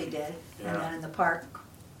mostly dead, and Yeah. then in the park.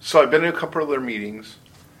 So I've been in a couple of their meetings,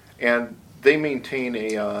 and they maintain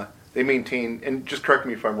and just correct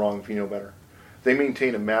me if I'm wrong if you know better, they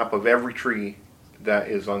maintain a map of every tree that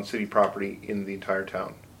is on city property in the entire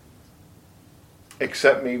town.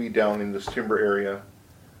 Except maybe down in this timber area,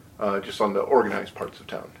 just on the organized parts of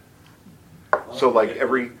town. So like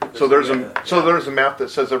there's a map that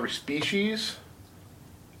says every species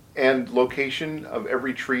and location of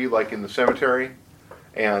every tree, like in the cemetery,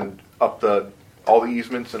 and up all the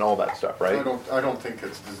easements and all that stuff, right? I don't think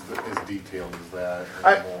it's as detailed as that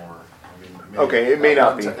I- anymore. I mean, maybe Okay, it may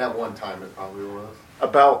not be. At one time, it probably was.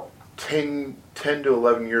 About 10 to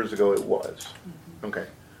 11 years ago, it was. Okay.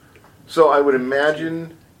 So I would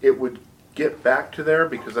imagine it would get back to there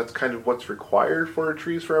because that's kind of what's required for a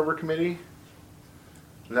Trees Forever committee.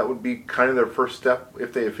 And that would be kind of their first step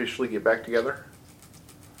if they officially get back together.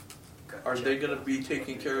 Are they gonna be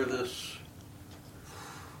taking care of this?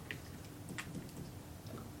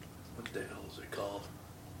 What the hell is it called?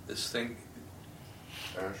 This thing?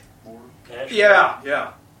 Ashmore?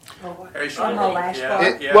 Yeah. Oh, Ashmore. on the last Yeah.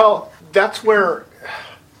 part. Yeah. Well, that's where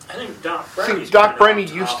I think Doc See, Brenny's Doc been on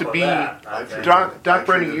Brenny used top to of be- that, I think. Doc I Brenny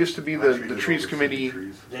treated- used to be I the treated trees over committee 60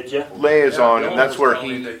 trees. Did you? liaison, Yeah, and that's Bill where was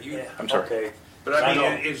telling he. me that you- Yeah. I'm sorry. Okay. But I know.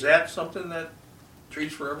 mean, is that something that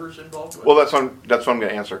Trees Forever is involved with? Well, that's what I'm going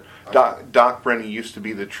to answer. Doc Brenny used to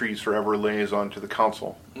be the Trees Forever liaison to the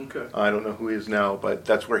council. Okay. I don't know who he is now, but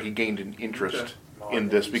that's where he gained an interest Okay. Well, I in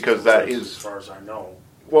think this he because still that is, is, as far as I know.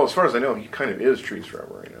 well, as far as I know, he kind of is Trees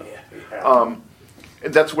Forever right now. Yeah.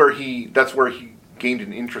 And that's where he gained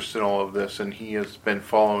an interest in all of this, and he has been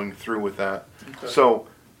following through with that. Okay. So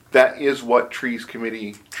that is what Trees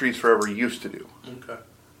Forever used to do. Okay.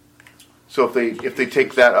 So if they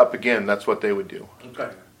take that up again, that's what they would do. Okay.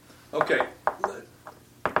 Okay.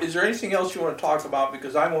 Is there anything else you want to talk about?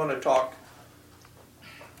 Because I want to talk.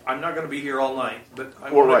 I'm not going to be here all night, but I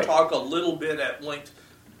Well, want right. to talk a little bit at length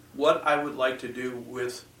what I would like to do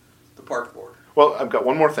with the park board. Well, I've got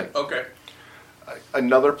one more thing. Okay.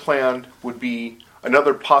 Another plan would be,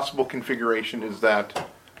 another possible configuration is that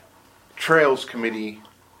Trails Committee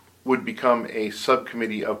would become a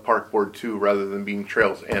subcommittee of Park Board 2 rather than being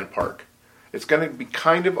Trails and Park. It's going to be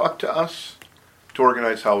kind of up to us to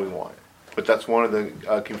organize how we want it. But that's one of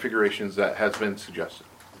the configurations that has been suggested.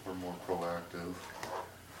 We're more proactive.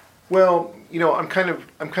 Well, I'm kind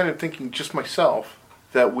of thinking just myself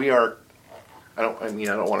that we are, I don't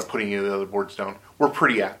want to put any of the other boards down. We're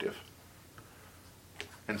pretty active.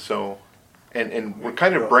 And so, and we're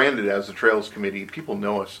kind of branded as the Trails Committee. People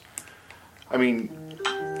know us. I mean,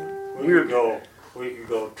 We could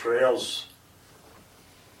go Trails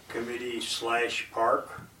Committee / Park.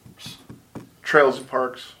 Trails and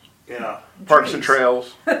Parks, Yeah. Parks and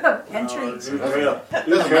Trails. And trees. Do Doesn't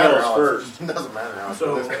Trails matter how first. It doesn't matter how.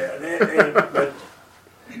 So, But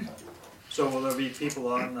so will there be people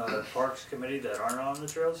on the Parks Committee that aren't on the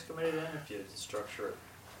Trails Committee then, if you structure it?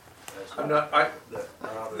 as I'm not. I.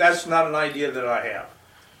 that- That's not an idea that I have.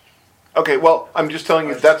 Okay, well, I'm just telling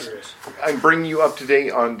you I'm just that's. curious. I'm bringing you up to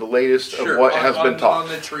date on the latest Sure. of what on, has on, been taught. on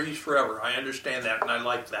the Trees Forever. I understand that, and I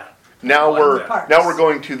like that. Now I like we're that. now we're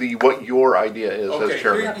going to the what your idea is as Okay.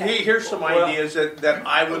 chairman. Here's some Well- ideas that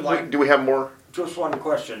I would like. Do we have more? just one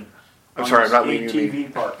question. I'm On sorry, this I'm not leaving you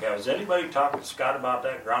ATV park. Has anybody talked to Scott about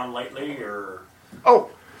that ground lately, or? Oh,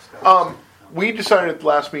 we decided at the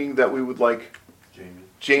last meeting that we would like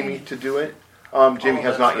Jamie to do it. Jamie Oh, has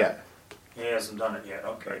that's not right. yet. He hasn't done it yet.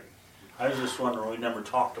 Okay. I was just wondering. We never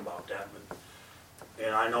talked about that, but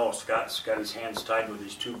and I know Scott's got his hands tied with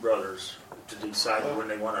his two brothers to decide when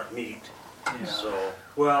they want to meet. Yeah. So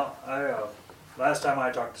Well, last time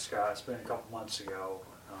I talked to Scott, it's been a couple months ago,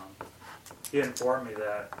 he informed me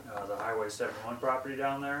that the Highway 71 property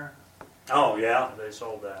down there, oh yeah, they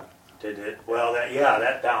sold that. did it? Well,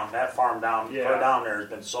 that farm down Yeah. far down there has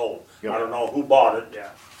been sold. Yeah. I don't know who bought it. Yeah.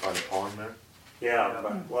 By the pond there? Yeah,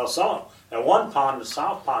 but, well, some that one pond, the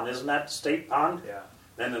south pond, isn't that the state pond? Yeah.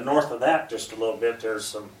 Then the north of that, just a little bit, there's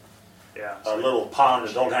some Yeah. a little pond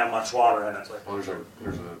that don't have much water in it. Well,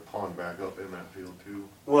 there's a pond back up in that field too.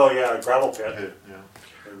 Well, yeah, a gravel pit. Yeah.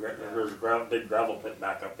 There's a big gravel pit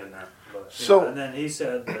back up in there. But, So- and then he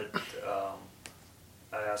said that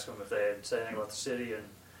I asked him if they had said anything about the city, and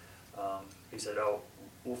he said, "Oh,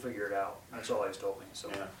 we'll figure it out." That's all he's told me. So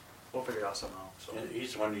Yeah. we'll figure it out somehow. So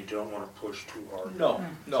He's one you don't want to push too hard.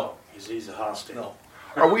 No. He's a hostage. No.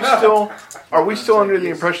 Are we still under the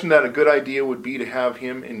impression that a good idea would be to have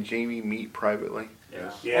him and Jamie meet privately?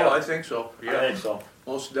 yeah. Yeah, Well, I think so. I Yeah. think so.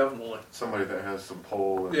 Most definitely. Somebody that has some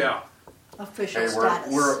pull. And Yeah. official Hey,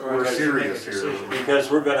 status. we're Because serious you make a here. decision,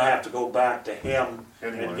 Because we're gonna have to go back to him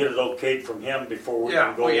Anyway. and get it okayed from him before we Yeah,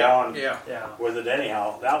 can go yeah, on yeah. Yeah. with it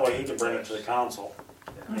anyhow. That way he can bring it to the council,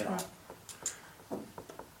 you know.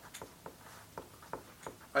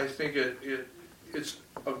 I think it's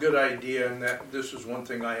a good idea, and that this is one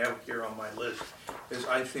thing I have here on my list, is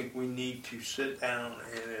I think we need to sit down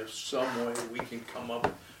and in some way we can come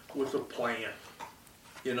up with a plan.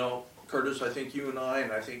 You know, Curtis, I think you and I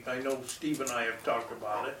know Steve and I have talked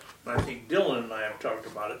about it, and I think Dylan and I have talked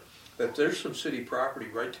about it, that there's some city property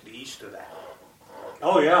right to the east of that,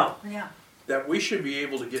 Oh, yeah. Yeah, that we should be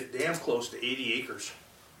able to get damn close to 80 acres,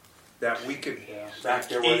 that we could Back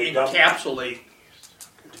there where they dump, encapsulate.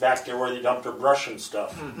 back there where they dump their brush and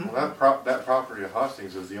stuff. Well, that property of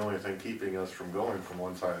Hostings is the only thing keeping us from going from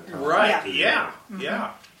one side of town. Right, to the yeah, other.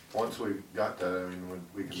 yeah. Once we got that, I mean,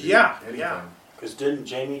 we can do Yeah, anything. yeah. Cause didn't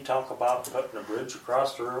Jamie talk about putting a bridge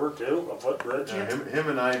across the river too, a footbridge? Yeah, him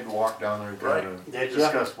and I walked down there and kind of Did ya?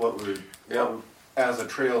 discussed what Yeah. as a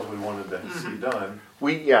trails we wanted to see done.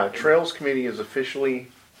 Trails Committee is officially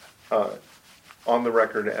on the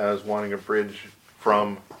record as wanting a bridge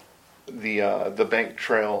from the bank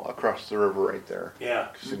trail across the river right there, Yeah,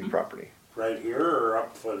 city property. right here or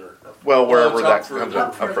up further? Well, wherever it's that up comes further. up,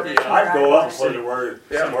 Up further. further. Yeah. I'd go up further where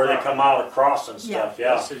they come out across and stuff,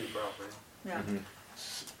 Yeah. yeah. City property. yeah.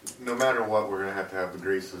 No matter what, we're gonna have to have the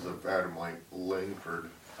graces of Adam Langford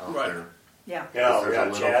out Right. there. Yeah. Yeah, 'Cause there's yeah, a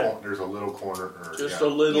little Chad. there's a little corner. Or, Just yeah. a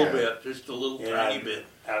little Yeah. bit, just a little Yeah. tiny bit.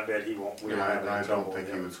 I bet he won't. We Yeah, won't have I any trouble don't think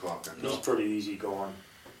with he him. would squawk at He's that. pretty easy going.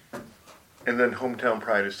 And then Hometown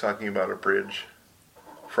Pride is talking about a bridge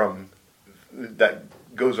from that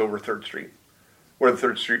goes over 3rd Street, where the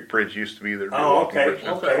 3rd Street Bridge used to be. There'd be a Oh, walking okay, bridge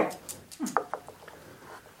now. okay.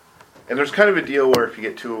 And there's kind of a deal where if you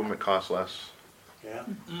get 2 of them, it costs less. Yeah.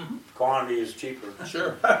 Quantity is cheaper.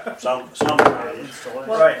 Sure. Sometimes. Installation.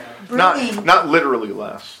 Right. Bruning, Not literally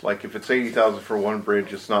less. Like if it's 80,000 for one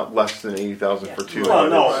bridge, it's not less than 80,000 for 2. Well,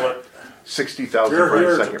 no, Right. but 60,000 you're for a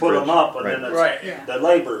here second to put bridge. them up, and Right. then it's Right. yeah. the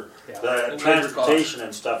labor, Yeah. the labor transportation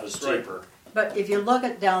and stuff is Right. cheaper. but if you look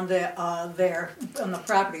at down there on the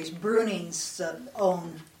properties, Bruning's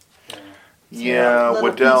own. Yeah, little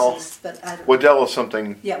Waddell. pieces, but I don't- Waddell is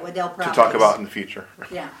something Yeah, Waddell to properties. talk about in the future.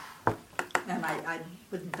 Yeah, and I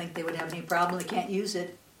wouldn't think they would have any problem, they can't use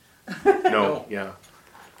it. No, yeah.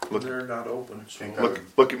 Look- They're not open, so.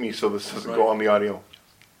 Look at me so this doesn't go on the audio.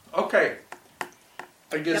 Okay.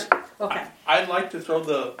 I guess Okay, I'd like to throw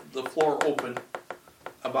the floor open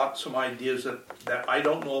about some ideas that I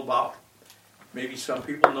don't know about. Maybe some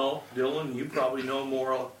people know. Dylan, you probably know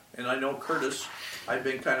more, and I know Curtis. I've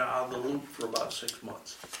been kind of out of the loop for about 6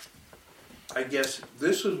 months. I guess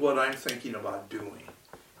this is what I'm thinking about doing.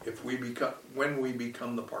 When we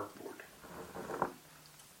become the park board,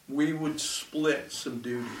 we would split some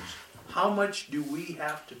duties. How much do we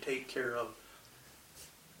have to take care of?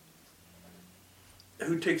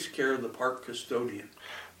 Who takes care of the park custodian?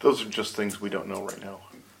 Those are just things we don't know right now.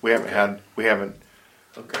 We haven't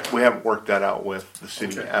Okay. worked that out with the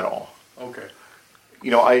city Okay. at all. Okay. You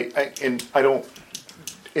know, I don't.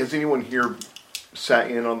 Has anyone here sat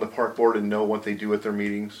in on the park board and know what they do at their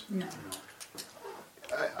meetings? no,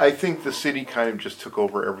 I think the city kind of just took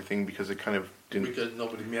over everything because it kind of didn't. Because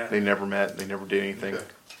nobody met. They never met. They never did anything. Okay.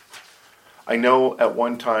 I know at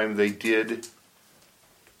one time they did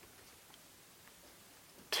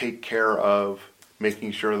take care of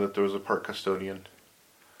making sure that there was a park custodian.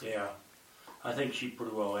 Yeah. I think she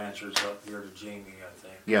pretty well answers up here to Jamie, I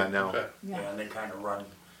think. Yeah, now. Okay. Yeah, yeah, and they kind of run.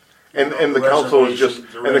 And you know, the council is just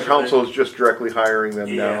reservation- and the council is just directly hiring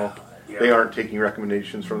them now. Yeah. They aren't taking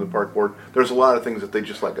recommendations from the park board. There's a lot of things that they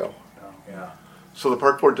just let go. Yeah. So the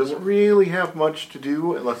park board doesn't really have much to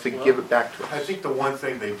do unless they give it back to I us. think the one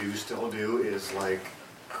thing they do still do is like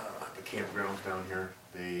the campgrounds down here.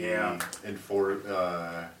 They Yeah.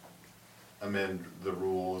 amend the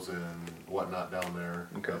rules and whatnot down there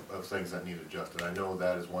Okay. of things that need adjusted. I know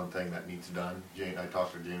that is one thing that needs done. I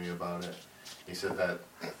talked to Jamie about it. He said that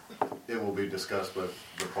it will be discussed with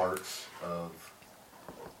the parks of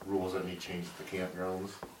rules that need changed at the campgrounds.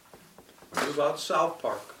 What about South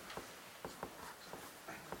Park?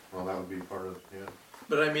 Well, that would be part of, yeah.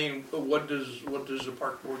 But I mean, what does the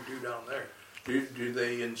park board do down there? Do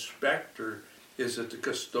they inspect, or is it the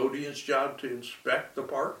custodian's job to inspect the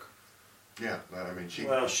park? Yeah, I mean,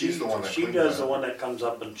 Well, she's the one that she cleans does that. the one that comes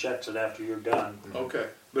up and checks it after you're done. Okay,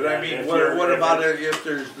 but Yeah, I mean, if what you're- about if if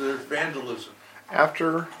there's vandalism?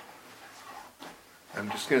 After, I'm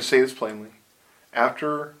just going to say this plainly,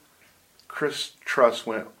 after Chris Truss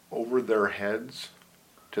went over their heads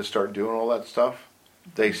to start doing all that stuff,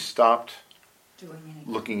 they stopped doing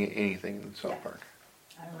anything. looking at anything in South Yeah. Park.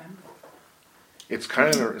 I remember. It's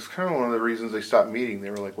kind of one of the reasons they stopped meeting. They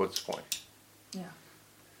were like, "What's the point?" Yeah.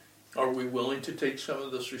 Are we willing to take some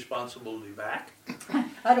of this responsibility back?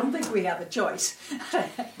 I don't think we have a choice.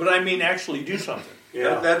 But I mean, actually do something.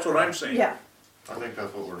 Yeah. That's what I'm saying. Yeah, I think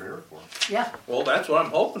that's what we're here for. yeah, Well, that's what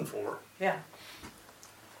I'm hoping for. yeah.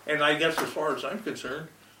 And I guess as far as I'm concerned,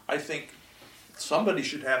 I think somebody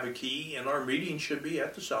should have a key, and our meeting should be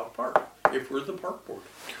at the South Park if we're the park board.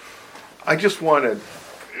 I just want to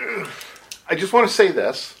say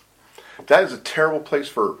this. That is a terrible place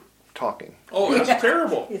for talking. Oh, it's Yeah.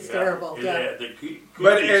 terrible. It's terrible, yeah.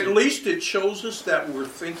 But at least it shows us that we're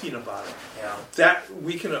thinking about it. Yeah. That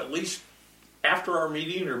we can at least, after our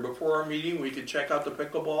meeting or before our meeting, we could check out the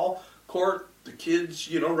pickleball court, the kids,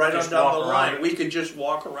 right Just on down the walk line. around. We could just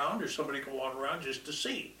walk around, or somebody could walk around just to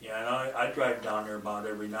see. Yeah, and I drive down there about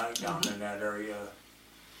every night down in that area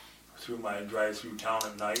drive through town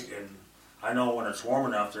at night, and I know when it's warm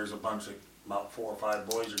enough, there's about 4 or 5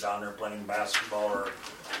 boys are down there playing basketball or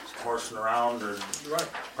horsing around or Right.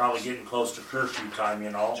 probably getting close to curfew time,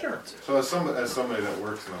 Sure. So as somebody that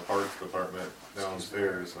works in the parks department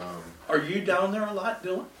downstairs, Are you down there a lot,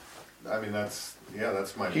 Dylan? I mean, that's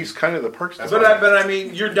my. He's kind of the parks. That's But department. I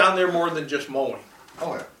mean, you're down there more than just mowing.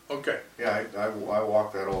 Oh yeah. Okay. Yeah, I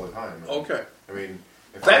walk that all the time. Okay. I mean,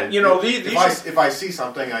 if That- I, these- if I see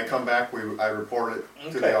something, I come back. I report it to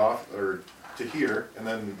Okay. the off or to here, and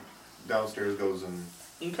then downstairs goes and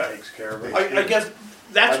Okay. takes care of it. I guess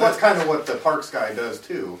that's that's what. kind of what the parks guy does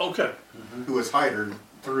too. Okay. Who is hired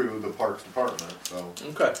through the parks department. So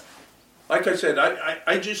Okay. Like I said,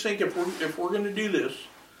 I just think if we're going to do this,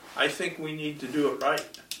 I think we need to do it right.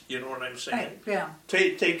 You know what I'm saying? Right, yeah.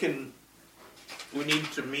 We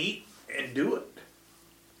need to meet and do it.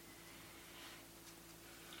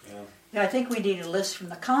 Yeah. Yeah, I think we need a list from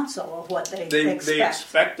the council of what they They expect.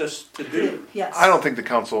 expect us to do. Yes. I don't think the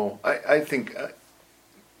council. I think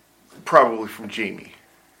probably from Jamie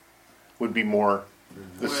would be more.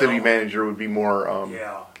 The city Well, manager would be more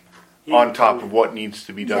Yeah. on top of what needs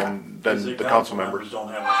to be done Because than the council members. don't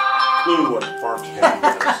have a clue what Parks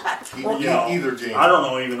Board is. either James. I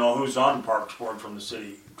don't even know who's on Parks Board from the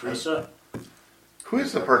city. Teresa? Who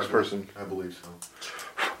is the parks person? I believe so.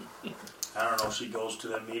 I don't know if she goes to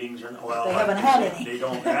the meetings or not. Well, They haven't had any. They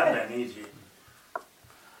don't have any easy.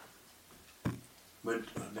 But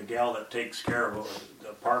the gal that takes care of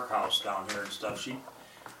the park house down here and stuff,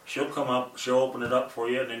 she'll come up, she'll open it up for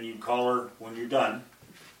you, and then you call her when you're done.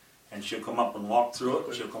 And she'll come up and walk through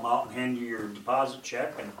it. She'll come out and hand you your deposit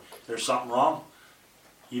check, and if there's something wrong,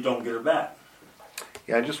 you don't get her back.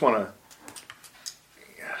 Yeah, I just want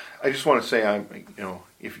to say,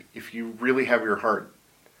 if you really have your heart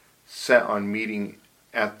set on meeting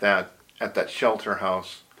at that shelter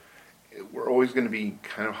house, we're always going to be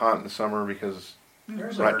kind of hot in the summer because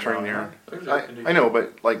There's we're air not turning the down air. there. There's air I conditioning. know,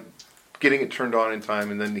 but like getting it turned on in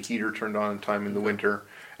time, and then the heater turned on in time in the winter,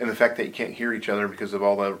 and the fact that you can't hear each other because of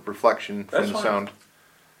all the reflection from That's the fine. sound.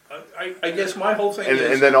 I guess my whole thing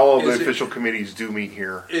is, And then all of the is it- official committees do meet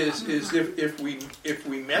here. is if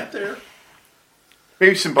we met there,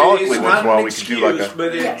 Maybe symbolically it's once not in a while an we could do like excuse, a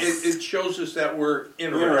but Yes. it shows us that we're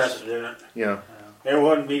interested. Interested in it. yeah. It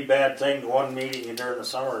wouldn't be a bad thing, one meeting during the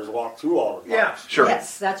summer is walk through all of it. Yeah. Sure.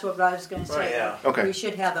 Yes, that's what I was going to say. Right, yeah. Okay. We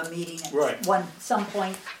should have a meeting at Right. some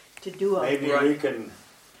point to do a Maybe Right. we can,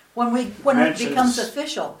 when it mentions- becomes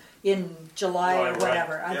official in July or Right, right,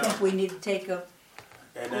 whatever. I yeah. think we need to take a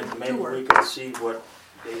and then maybe Tour. we can see what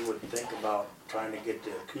they would think about trying to get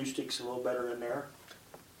the acoustics a little better in there.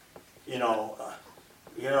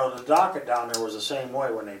 The docket down there was the same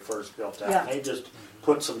way when they first built that. Yeah. They just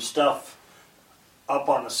put some stuff up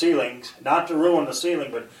on the ceilings, not to ruin the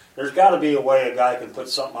ceiling, but there's got to be a way a guy can put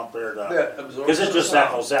something up there to. That absorbs Because it just the sound.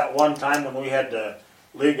 echoes. That one time when we had the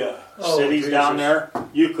League of Oh, Cities down Jesus. there,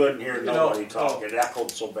 you couldn't hear know, nobody talk. oh. It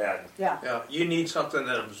echoed so bad. yeah. Yeah, you need something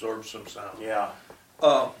that absorbs some sound. Yeah.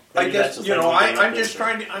 I Maybe guess that's the thing we I'm can just look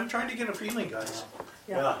into. I'm trying to get a feeling, guys.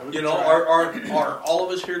 Yeah. Are all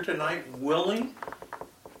of us here tonight willing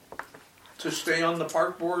to stay on the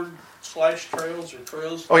park board / trails or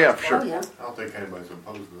trails? Oh, yeah, / sure. Oh, yeah. I don't think anybody's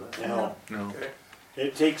opposed to that. You know, No. Okay.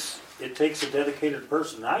 it takes a dedicated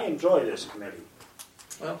person. I enjoy this committee.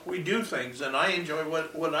 Well, we do things, and I enjoy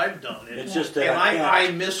what I've done. And, It's just that and I can't-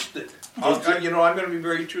 I missed it. I'm going to be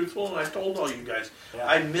very truthful, and I told all you guys, Yeah.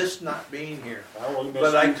 I missed not being here, Well, we missed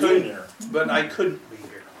but I you couldn't. being here. But I couldn't be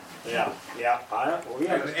here, Yeah. We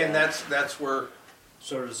and understand. that's where.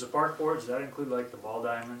 So does the park board, does that include like the ball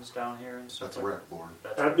diamonds down here and stuff? That's a rec board.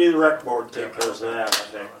 That'd be the rec board take care of that, I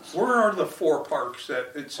think. Where are the 4 parks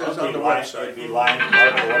that it says on It'd the be Lion- website? It'd be Lion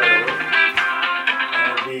Park or whatever.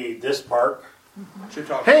 be this park.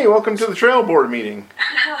 Hey, welcome to the trail board meeting.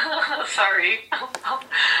 Sorry.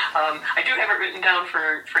 I do have it written down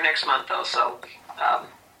for next month, though, so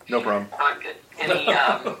No problem. I'm good. Any,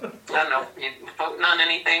 I don't know, you voting on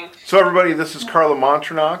anything? So everybody, this is Carla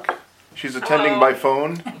Montronock. She's attending by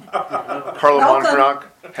phone. Carla Welcome.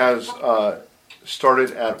 Montronock has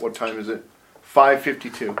started at, what time is it?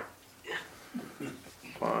 5:52.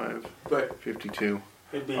 5:52.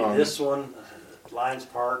 It'd be this one, Lions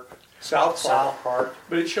Park, South Park. South Park.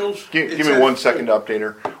 But it shows. Give me 1 second to update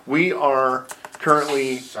her. We are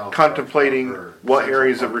currently South contemplating Park or what Central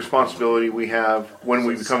areas of Park. responsibility we have when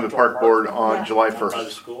we become the park board on Yeah. July By the 1st.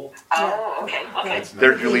 school. Oh, okay, okay. That's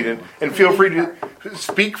They're next. deleted. And feel free to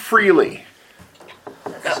speak freely.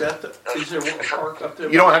 Is there a park up there?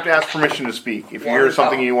 You don't have to ask permission to speak. If you hear Water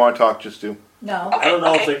something tower. you want to talk, just do. No. I don't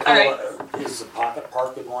know if they Okay, call it, is the Pocket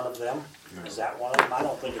Park in one of them? Is that one of them? I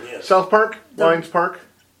don't think it is. South Park, Lions Park,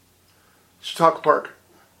 Chautauqua Park,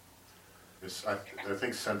 I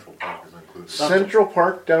think Central Park is included. Central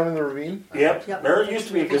Park down in the ravine. Yep, Yep. there used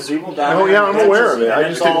to be a gazebo down Oh there. yeah, I'm aware of it. I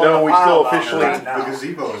And just it's didn't all know in a we pile still down there officially. right now. The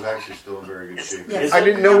gazebo is actually still in very good shape. Yes. I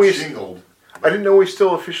didn't know we. Shingled. I didn't know we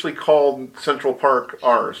still officially called Central Park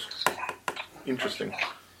ours. Interesting. Wow,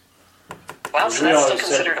 so We that's still always said-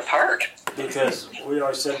 considered a park. Because we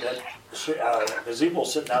always said that gazebo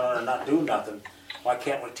sitting down there and not doing nothing. Why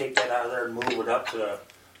can't we take that out of there and move it up to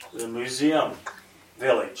the museum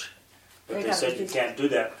village? But They they gotta said you do- can't do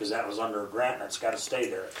that because that was under a grant and it's got to stay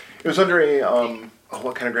there. It was under a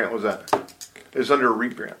what kind of grant was that? It was under a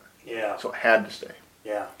REAP grant, Yeah, so it had to stay.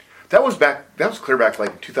 yeah. That was back. That was clear back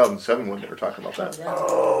like 2007 when they were talking about that.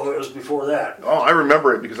 Oh, it was before that. Oh, I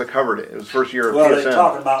remember it because I covered it. It was the first year of Well, they're PSN.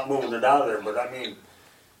 talking about moving it out of there, but I mean,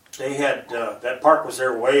 they had that park was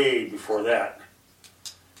there way before that.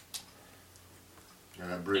 And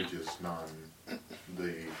that bridge is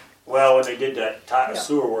the Well, when they did that Yeah.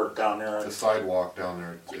 sewer work down there, the sidewalk down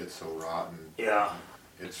there. It's so rotten. yeah,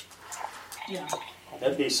 It's Yeah.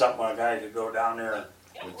 that'd be something a guy could go down there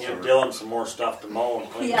and it's give sort of- Dylan some more stuff to mow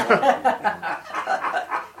and clean Yeah.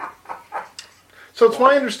 up. So it's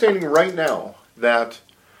my understanding right now that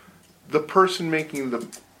the person making the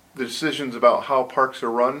decisions about how parks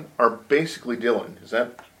are run are basically Dylan. Is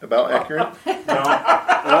that about accurate? No,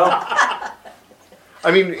 well,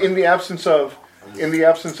 I mean, in the absence of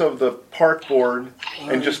the park board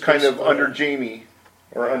and just kind of under Jamie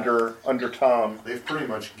or under Tom. They've pretty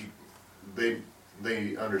much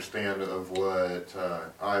they understand of what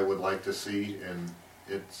I would like to see, and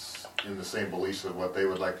it's in the same beliefs of what they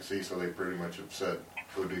would like to see. So they pretty much have said,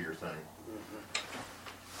 "Go do your thing."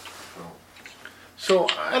 So So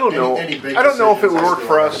I don't know. any big I don't know if it would decisions I work still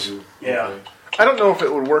for wanna us. do. Yeah. I don't know if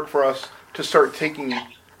it would work for us to start taking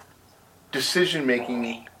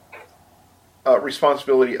decision-making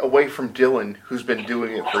responsibility away from Dylan, who's been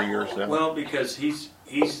doing it for years now. well, because he's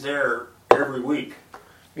there every week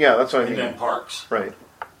Yeah, that's what I in them mean. parks, Right.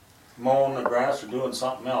 mowing the grass or doing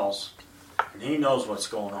something else, and he knows what's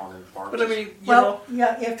going on in the parks. But I mean, Well,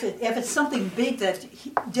 yeah, if it's something big that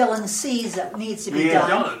Dylan sees that needs to be Yeah.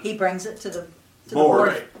 done, he brings it to the Board. board.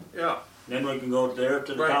 right, yeah. then we can go there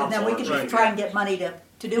to the Right. council. And then we can change try it. and get money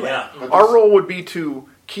to do Yeah. it. Our role would be to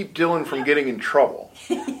keep Dylan from getting in trouble.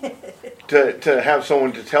 to have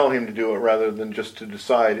someone to tell him to do it rather than just to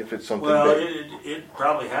decide if it's something Well, big. it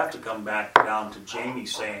probably have to come back down to Jamie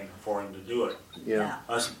saying for him to do it. Yeah.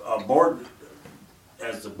 Us, a board,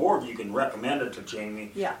 as the board, you can recommend it to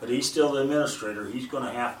Jamie. Yeah. But he's still the administrator. He's going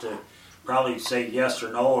to have to probably say yes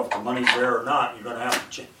or no if the money's there or not. You're going to have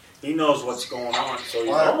to. He knows what's going on, so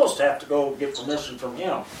you Well, almost have to go get permission from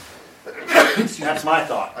him. That's my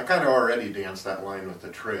thought. I kind of already danced that line with the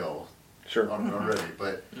trail Sure. already,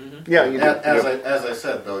 but Yeah, you do. as I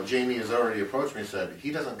said though, Jamie has already approached me and said he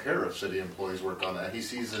doesn't care if city employees work on that. He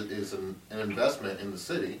sees it as an investment in the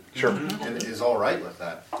city, Sure. and is all right with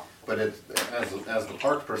that. But as the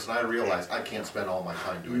parks person, I realize I can't spend all my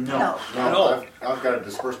time doing that. No. No. I've got to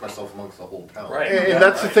disperse myself amongst the whole town. Right. And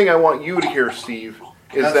that's the thing I want you to hear, Steve,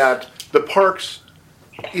 is that the parks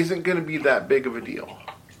isn't going to be that big of a deal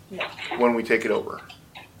Yeah. when we take it over.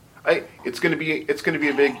 It's going to be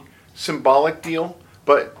a big symbolic deal,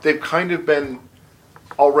 but they've kind of been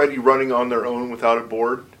already running on their own without a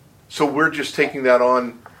board. So we're just taking that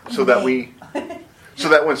on so that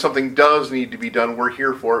when something does need to be done, we're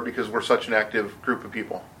here for it because we're such an active group of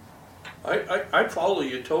people. I follow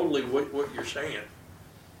you totally what you're saying,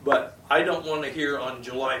 but I don't want to hear on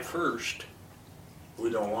July 1st, We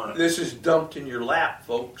don't want it. this is dumped in your lap,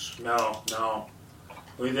 folks. No.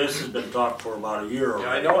 This has been talked for about a year Yeah,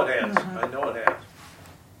 I already. know it has. I know it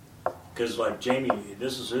has. Because like Jamie,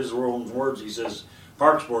 this is his own words. He says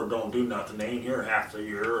Parks Board don't do nothing. They ain't here half the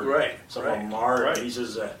year. and Right, Some right, of them are. right. And he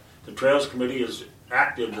says that the Trails Committee is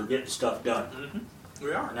active. They're getting stuff done.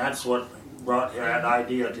 We are. And that's what brought that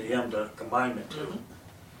idea to him to combine the two.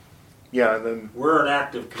 Yeah, and We're an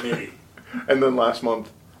active committee. then last month,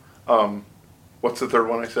 what's the third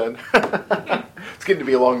one I said? It's getting to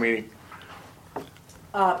be a long meeting.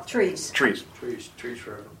 Trees. Trees. Trees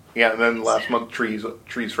forever. Yeah, and then last month, trees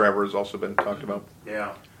forever has also been talked about.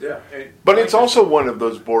 Yeah. Yeah. But it's also one of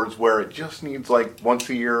those boards where it just needs like once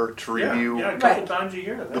a year to review Yeah, a couple Right. times a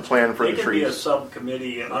year. the That's plan for They the could be a trees.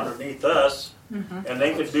 subcommittee underneath us, and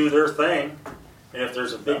they could do their thing. And if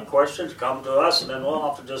there's a big question, come to us, and then we'll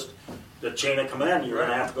have to just, the chain of command, you're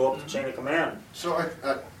gonna have to go up the chain of command. So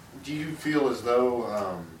do you feel as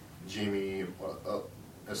though Jamie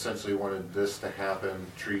essentially wanted this to happen,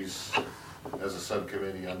 trees as a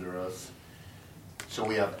subcommittee under us, so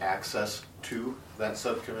we have access to that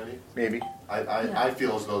subcommittee? Maybe. I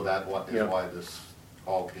feel as though that is Yeah. why this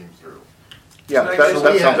all came through. Yeah, So that, we So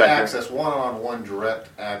that we sounds had accurate. access, one-on-one direct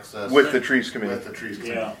access. With the trees committee. With the trees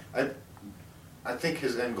committee. Yeah. I think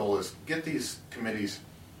his end goal is get these committees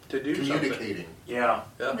to do something. communicating. Yeah.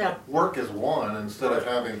 Yeah. Work as one instead of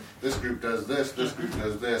Right. having this group does this group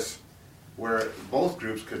does this, where both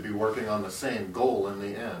groups could be working on the same goal in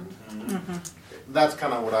the end. That's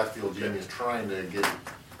kind of what I feel Jamie's trying to get.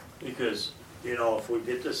 Because, you know, if we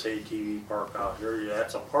get this ATV park out here, yeah,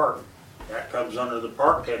 that's a park. That comes under the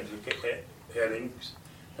park headings.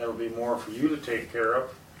 That'll be more for you to take care of.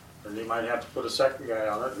 Or they might have to put a second guy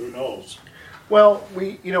on it, who knows? Well,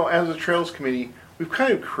 as a Trails Committee, we've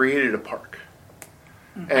kind of created a park.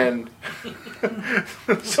 And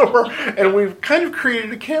and we've kind of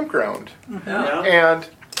created a campground. Yeah. And,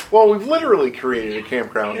 well, we've literally created a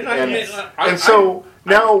campground. And So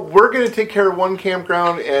now we're going to take care of one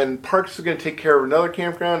campground, and Parks is going to take care of another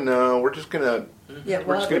campground. No, we're just going to, Yeah,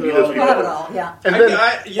 we're just going we'll to be this we'll have it people. all, yeah. And I-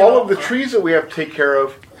 then you all know, of the trees that we have to take care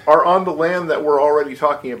of are on the land that we're already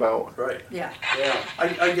talking about. Right. Yeah. Yeah.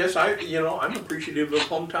 I guess I'm appreciative of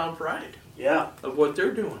Hometown Pride, Yeah. of what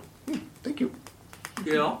they're doing. Thank you.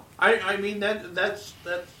 You know, I mean that's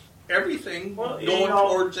everything Well, you going know-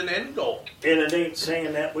 towards an end goal. And it ain't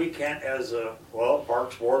saying that we can't, as a,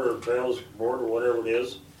 Parks Board or Trails Board or whatever it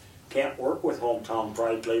is, can't work with Hometown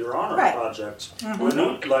Pride later on Right. projects. We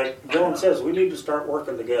need, like Dylan says, we need to start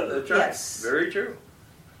working together. That's right. Yes. Very true.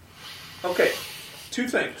 Okay, two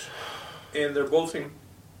things, and they're both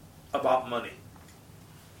about money.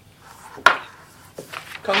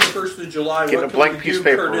 Come the 1st of July, Getting a what can blank we piece do, of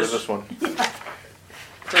paper with Curtis? this one.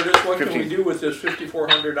 Curtis, what can we 15. do with this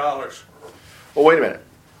 $5,400? Well, wait a minute.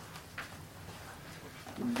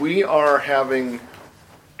 We are having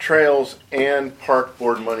Trails and Park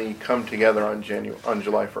Board money come together on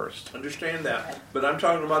July 1st. Understand that, but I'm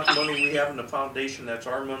talking about the money we have in the foundation. That's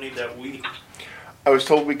our money that we. I was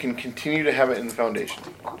told we can continue to have it in the foundation.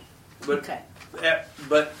 But Okay.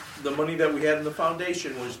 but the money that we had in the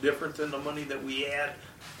foundation was different than the money that we had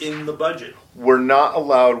in the budget. We're not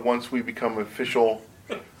allowed, once we become official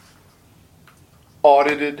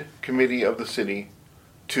audited committee of the city,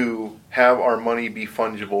 to have our money be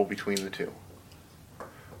fungible between the two.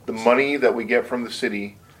 The money that we get from the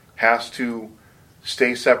city has to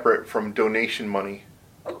stay separate from donation money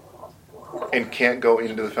and can't go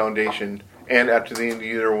into the foundation. And after the end of the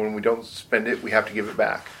year, when we don't spend it, we have to give it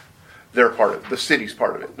back. They're part of it. The city's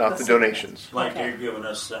part of it, not the donations. Like Okay. they're giving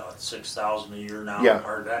us $6,000 a year now, Yeah.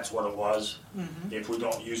 or that's what it was. If we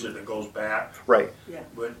don't use it, it goes back. Right. Yeah.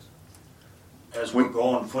 But as we're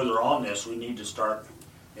going further on this, we need to start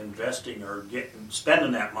investing or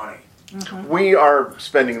spending that money. We are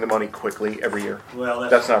spending the money quickly every year. Well,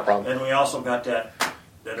 That's not a problem. And we also got that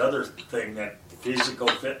other thing, that physical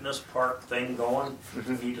fitness park thing going.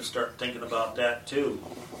 We need to start thinking about that too,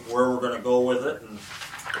 where we're going to go with it. And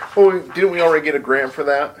Oh, didn't we already get a grant for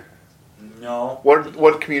that? no,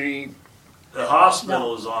 What community? the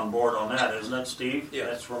hospital is on board on that, isn't it, Steve? Yeah.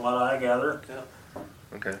 That's from what I gather.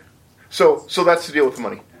 Okay. So that's the deal with the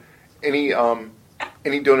money.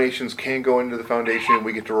 Any donations can go into the foundation.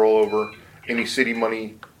 We get to roll over. Any city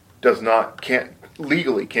money can't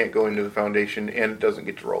legally go into the foundation, and it doesn't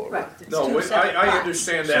get to roll over. Right. It's No, two separate I pots.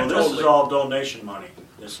 understand that So this totally. is all donation money.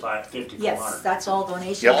 This $5,400. Yes, that's all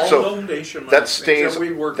donation. Yep, all so donation money That things stays. that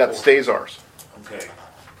we work That for. stays ours. Okay.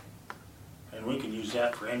 And we can use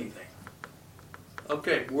that for anything.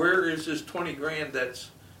 Okay, where is this 20 grand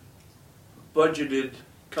that's budgeted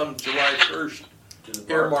come July 1st To the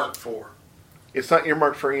parks. earmarked for It's not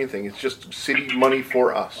earmarked for anything. It's just city money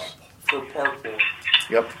for us. park board?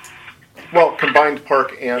 Yep. Well, combined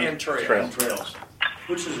park and, And trail. trail. And trails.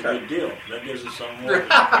 which is a good deal. That gives us some more.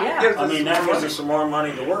 Yeah. I mean, that gives us some more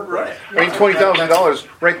money to work Right. with. I mean, $20,000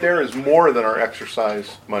 right there is more than our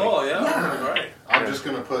exercise money. Oh, yeah, Yeah. right. I'm just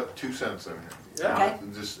gonna put 2 cents in here. Yeah, Okay.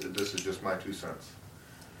 This is just my 2 cents.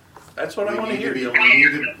 that's what I want to hear.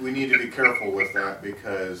 We need to be careful with that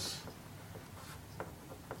because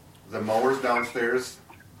the mowers downstairs,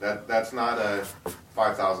 that's not a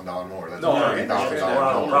 $5,000 mower. That's No, a I It's understand. $30,000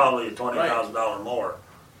 mower. probably a $20,000 more.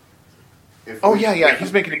 If Oh, we- yeah,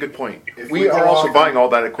 he's making a good point. If We we are go also off- buying all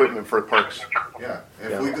that equipment for parks. Yeah,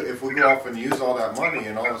 Yeah. if we go off and use all that money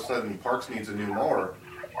and all of a sudden Parks needs a new mower,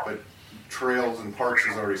 but Trails and Parks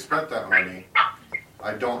has already spent that money,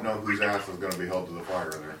 I don't know whose ass is gonna be held to the fire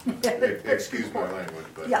there. Excuse my language,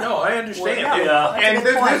 but. Yeah. No, I understand. Well, yeah, that's a And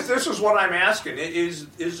good point. this is what I'm asking. Is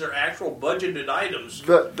there actual budgeted items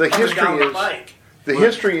The coming history down the is pike? the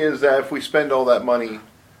history is that if we spend all that money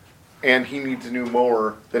and he needs a new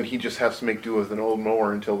mower, then he just has to make do with an old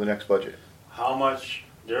mower until the next budget. How much?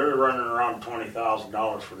 They're running around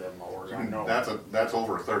 $20,000 for them mowers. I know. That's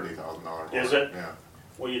over $30,000. Is it? Yeah.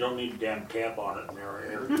 Well, you don't need a damn cap on it in there.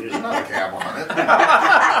 There's not a cab on it.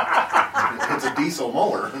 It's a diesel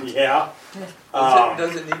mower. Yeah.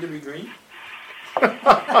 Does it need to be green?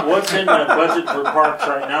 What's in the budget for parks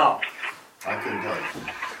right now? I couldn't tell you.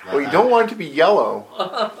 Well, you don't want it to be yellow.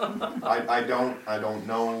 I don't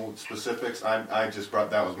know specifics. I just brought,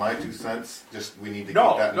 that was my 2 cents. Just, we need to keep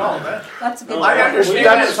No, that in no, mind. That's a good I point. understand We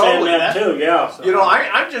that understand totally. that too, yeah. You know,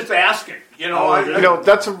 I'm just asking. You know, You know,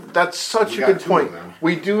 that's such We a got good 2 of point. them.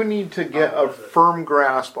 We do need to get a firm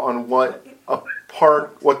grasp on what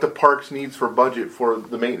the parks needs for budget for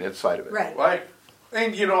the maintenance side of it. Right. right.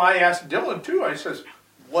 And you know, I asked Dylan too. I says,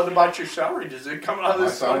 "What about your salary? Does it come out of My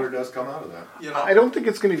this?" salary does come out of that. You know. I don't think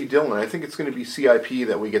it's going to be Dylan. I think it's going to be CIP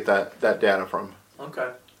that we get that data from Okay.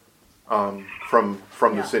 from Yeah.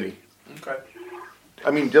 the city. Okay.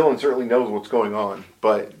 I mean, Dylan certainly knows what's going on,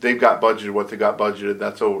 but they've got budgeted what they got budgeted.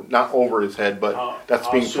 That's not over his head, but that's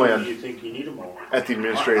being How soon planned do you think you need a mower? at the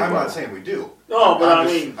administrative I'm level. not saying we do. No, but I'm I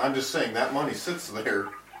just- mean- I'm just saying that money sits there.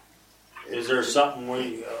 Is there something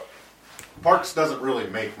we? Parks doesn't really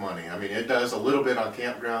make money. I mean, it does a little bit on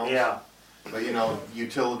campgrounds. Yeah. But you know,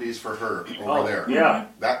 utilities for her over Oh, there. yeah.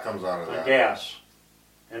 That comes out of The that. gas,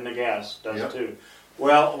 and the gas does Yep. too.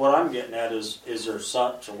 Well, what I'm getting at is there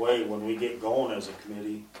such a way when we get going as a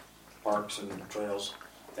committee, parks and trails,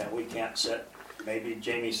 that we can't set, maybe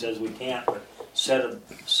Jamie says we can't, but set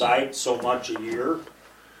aside so much a year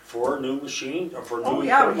for a new machine or for new Oh,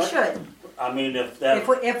 yeah, we equipment? should. I mean, if that,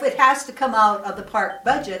 If it has to come out of the park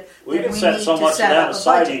budget, we then can we set need so to much of set that up a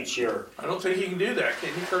aside budget. each year. I don't think you can do that, can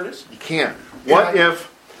you, Curtis? You can't. Yeah.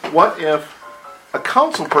 What if a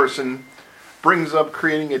council person brings up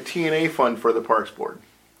creating a TNA fund for the Parks Board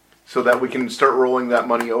so that we can start rolling that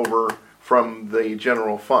money over from the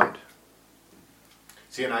general fund?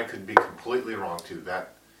 See, and I could be completely wrong too.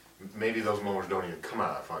 That maybe those mowers don't even come out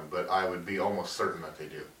of that fund, but I would be almost certain that they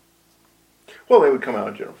do. Well, they would come out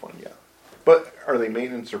of general fund, yeah. But are they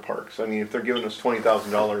maintenance or parks? I mean, if they're giving us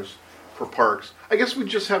 $20,000 for parks, I guess we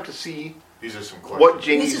just have to see These are some questions. what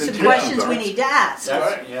Jamie's These are some intentions questions are. we need to ask.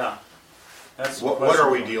 That's right. Yeah. That's the What are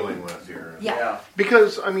we question. dealing with here? Yeah.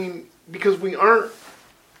 Because I mean, because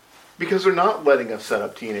they're not letting us set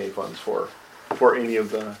up TNA funds for any of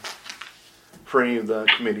the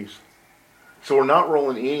committees. So we're not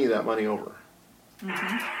rolling any of that money over.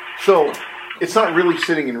 So it's not really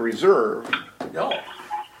sitting in reserve, No.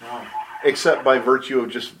 No. except by virtue of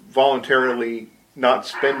just voluntarily not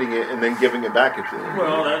spending it and then giving it back at the end.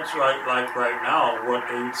 Well, that's right. Like right now, what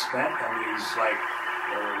they spent on these, like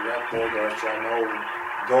that board, which I know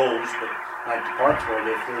goes, but like the parks board,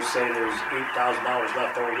 if they say there's $8,000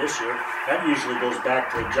 left over this year, that usually goes back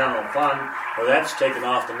to the general fund, or that's taken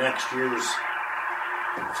off the next year's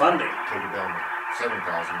funding. Take it down to 7,000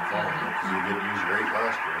 the following year because you didn't use your 8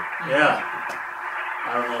 last year. Yeah.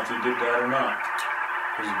 I don't know if he did that or not,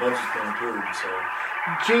 because the budget's been approved. So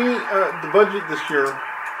Jamie, the budget this year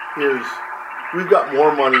is, we've got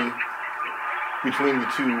more money between the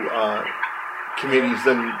two committees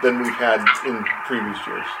than we've had in previous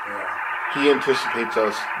years. yeah, He anticipates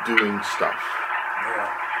us doing stuff.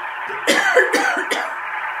 yeah.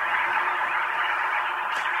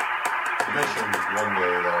 You mentioned one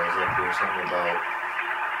day that I was up here something about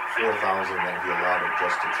 4,000 that he allowed it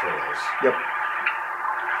just to trails. Yep.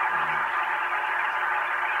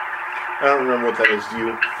 I don't remember what that is to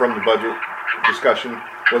you from the budget discussion.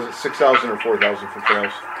 Was it 6,000 or 4,000 for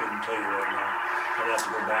trails? I couldn't tell you right now. I'd have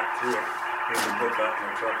to go back through it. There's a book out in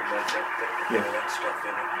the truck about that, Yeah. all that stuff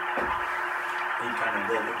in it. He kind of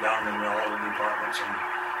broke it down into all the departments and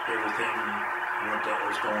everything. He what that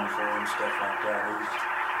was going for and stuff like that.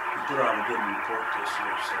 He put out a good report this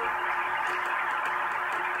year, so.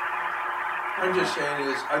 I'm just saying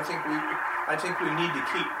is, I think we need to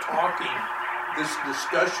keep talking this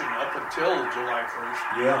discussion up until July 1st.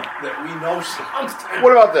 Yeah. That we know something.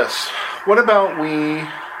 What about this? What about we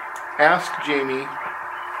ask Jamie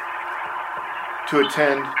to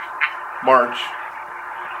attend March?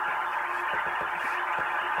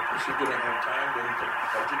 Is he going to have time during the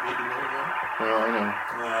budget meeting again? Well, I know.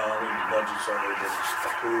 Well, I think the budget's already been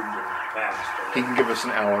approved and passed. He can give us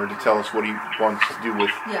an hour to tell us what he wants to do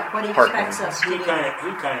with Yeah, what he parking. expects us to He do.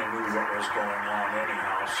 kind of knew what was going on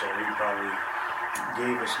anyhow, so he probably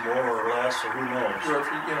gave us more or less, or who knows. Or if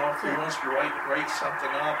he wants to write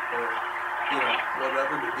something up or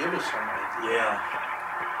whatever to give us some idea. Yeah.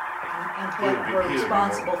 And what we're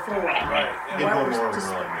responsible for. Right. And He'd what go we're more than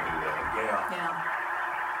just- willing to do that. Yeah. Yeah.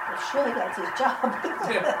 Well, surely that's his job.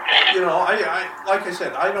 Yeah. I like I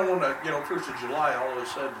said, I don't want to 1st of July all of a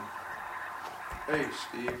sudden. Hey,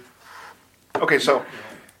 Steve. Okay, so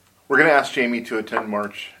we're going to ask Jamie to attend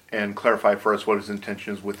March and clarify for us what his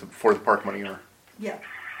intentions for the park money are. Yeah,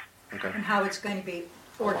 Okay. and how it's going to be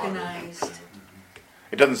organized.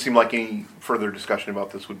 It doesn't seem like any further discussion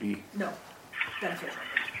about this would be. No, beneficial.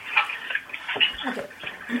 Okay,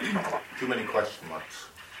 Too many question marks.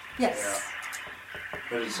 yes.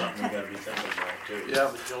 But it's something we gotta be thinking about too. Yeah,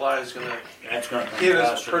 but July is going to. That's gonna come Hit us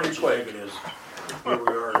faster pretty than you quick. think it is. Here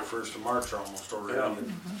we are, the 1st of March almost already.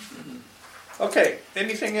 Yeah. Okay,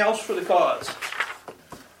 anything else for the cause?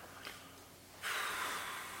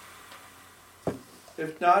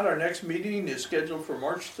 If not, our next meeting is scheduled for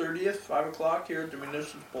March 30th, 5 o'clock here at the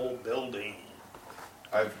Municipal Building.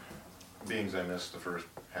 Being I missed the first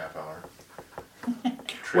half hour.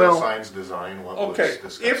 Trail Well- signs design, what was Okay,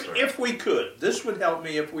 discussed there? if we could, this would help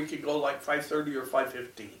me if we could go like 5:30 or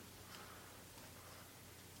 5:15.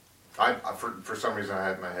 For some reason I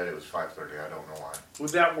had in my head it was 5:30, I don't know why.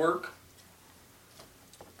 Would that work?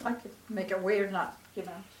 I could make it weird, not,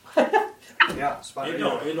 Yeah, it's fine. It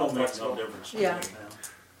don't make no difference. to me, Yeah. man.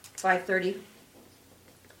 5:30.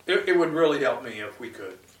 It would really help me if we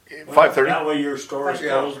could. 5:30? That way your store's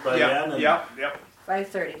closed by then, and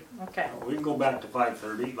 5:30. Okay. we can go back to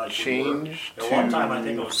 5:30 like Change we were. At one time, I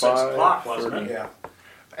think it was 6 o'clock, wasn't it? Yeah.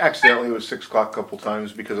 Accidentally, it was 6 o'clock a couple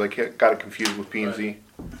times because I got it confused with P&Z.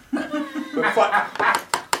 But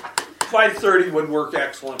 5:30 would work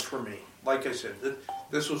excellent for me. Like I said,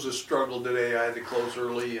 this was a struggle today. I had to close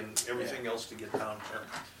early and everything else to get down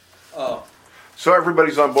here. So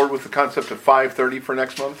everybody's on board with the concept of 5:30 for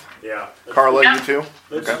next month? Yeah. Carla, Yeah. you too?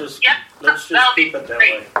 Let's Okay. just Yep, let's that'll just be keep it that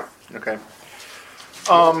great. way. Okay.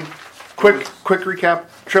 Quick recap.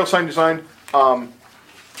 Trail sign design.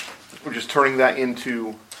 We're just turning that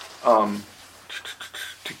into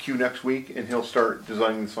to Q next week, and he'll start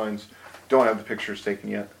designing the signs. Don't have the pictures taken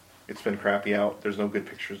yet. It's been crappy out. There's no good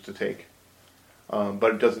pictures to take.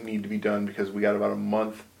 But it doesn't need to be done because we got about a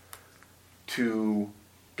month to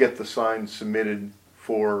get the signs submitted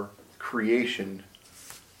for creation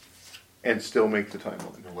and still make the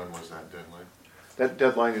timeline. And when was that deadline? That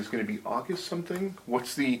deadline is going to be August something.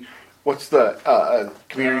 What's the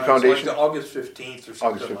community It's foundation? like August 15th or something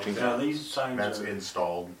August 15th. like Now that. these signs That's are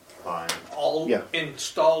installed by, All Yeah.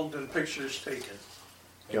 installed and pictures taken.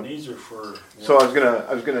 and these are for. So I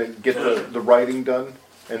was gonna get the writing done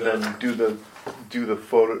and then do the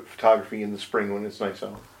photography in the spring when it's nice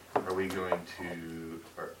out. are we going to,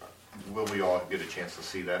 will we all get a chance to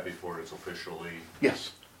see that before it's officially?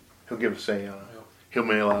 Yes, he'll give us he'll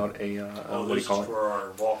mail out a Oh, what do this you call is it? for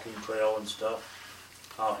our walking trail and stuff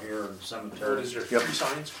out here in the What cemetery. is there? Yep. 3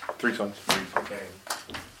 signs? 3 signs. Okay.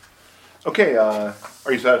 Okay, are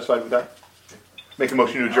you satisfied with that? Make a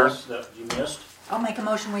motion to adjourn. Else that you missed? I'll make a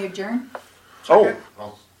motion, we adjourn. Oh,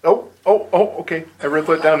 Well, okay. I wrote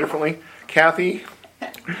that down differently. Kathy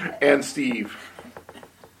and Steve.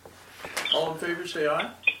 All in favor say aye.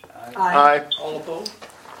 Aye. Aye. All opposed?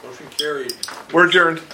 Motion carried. We're adjourned.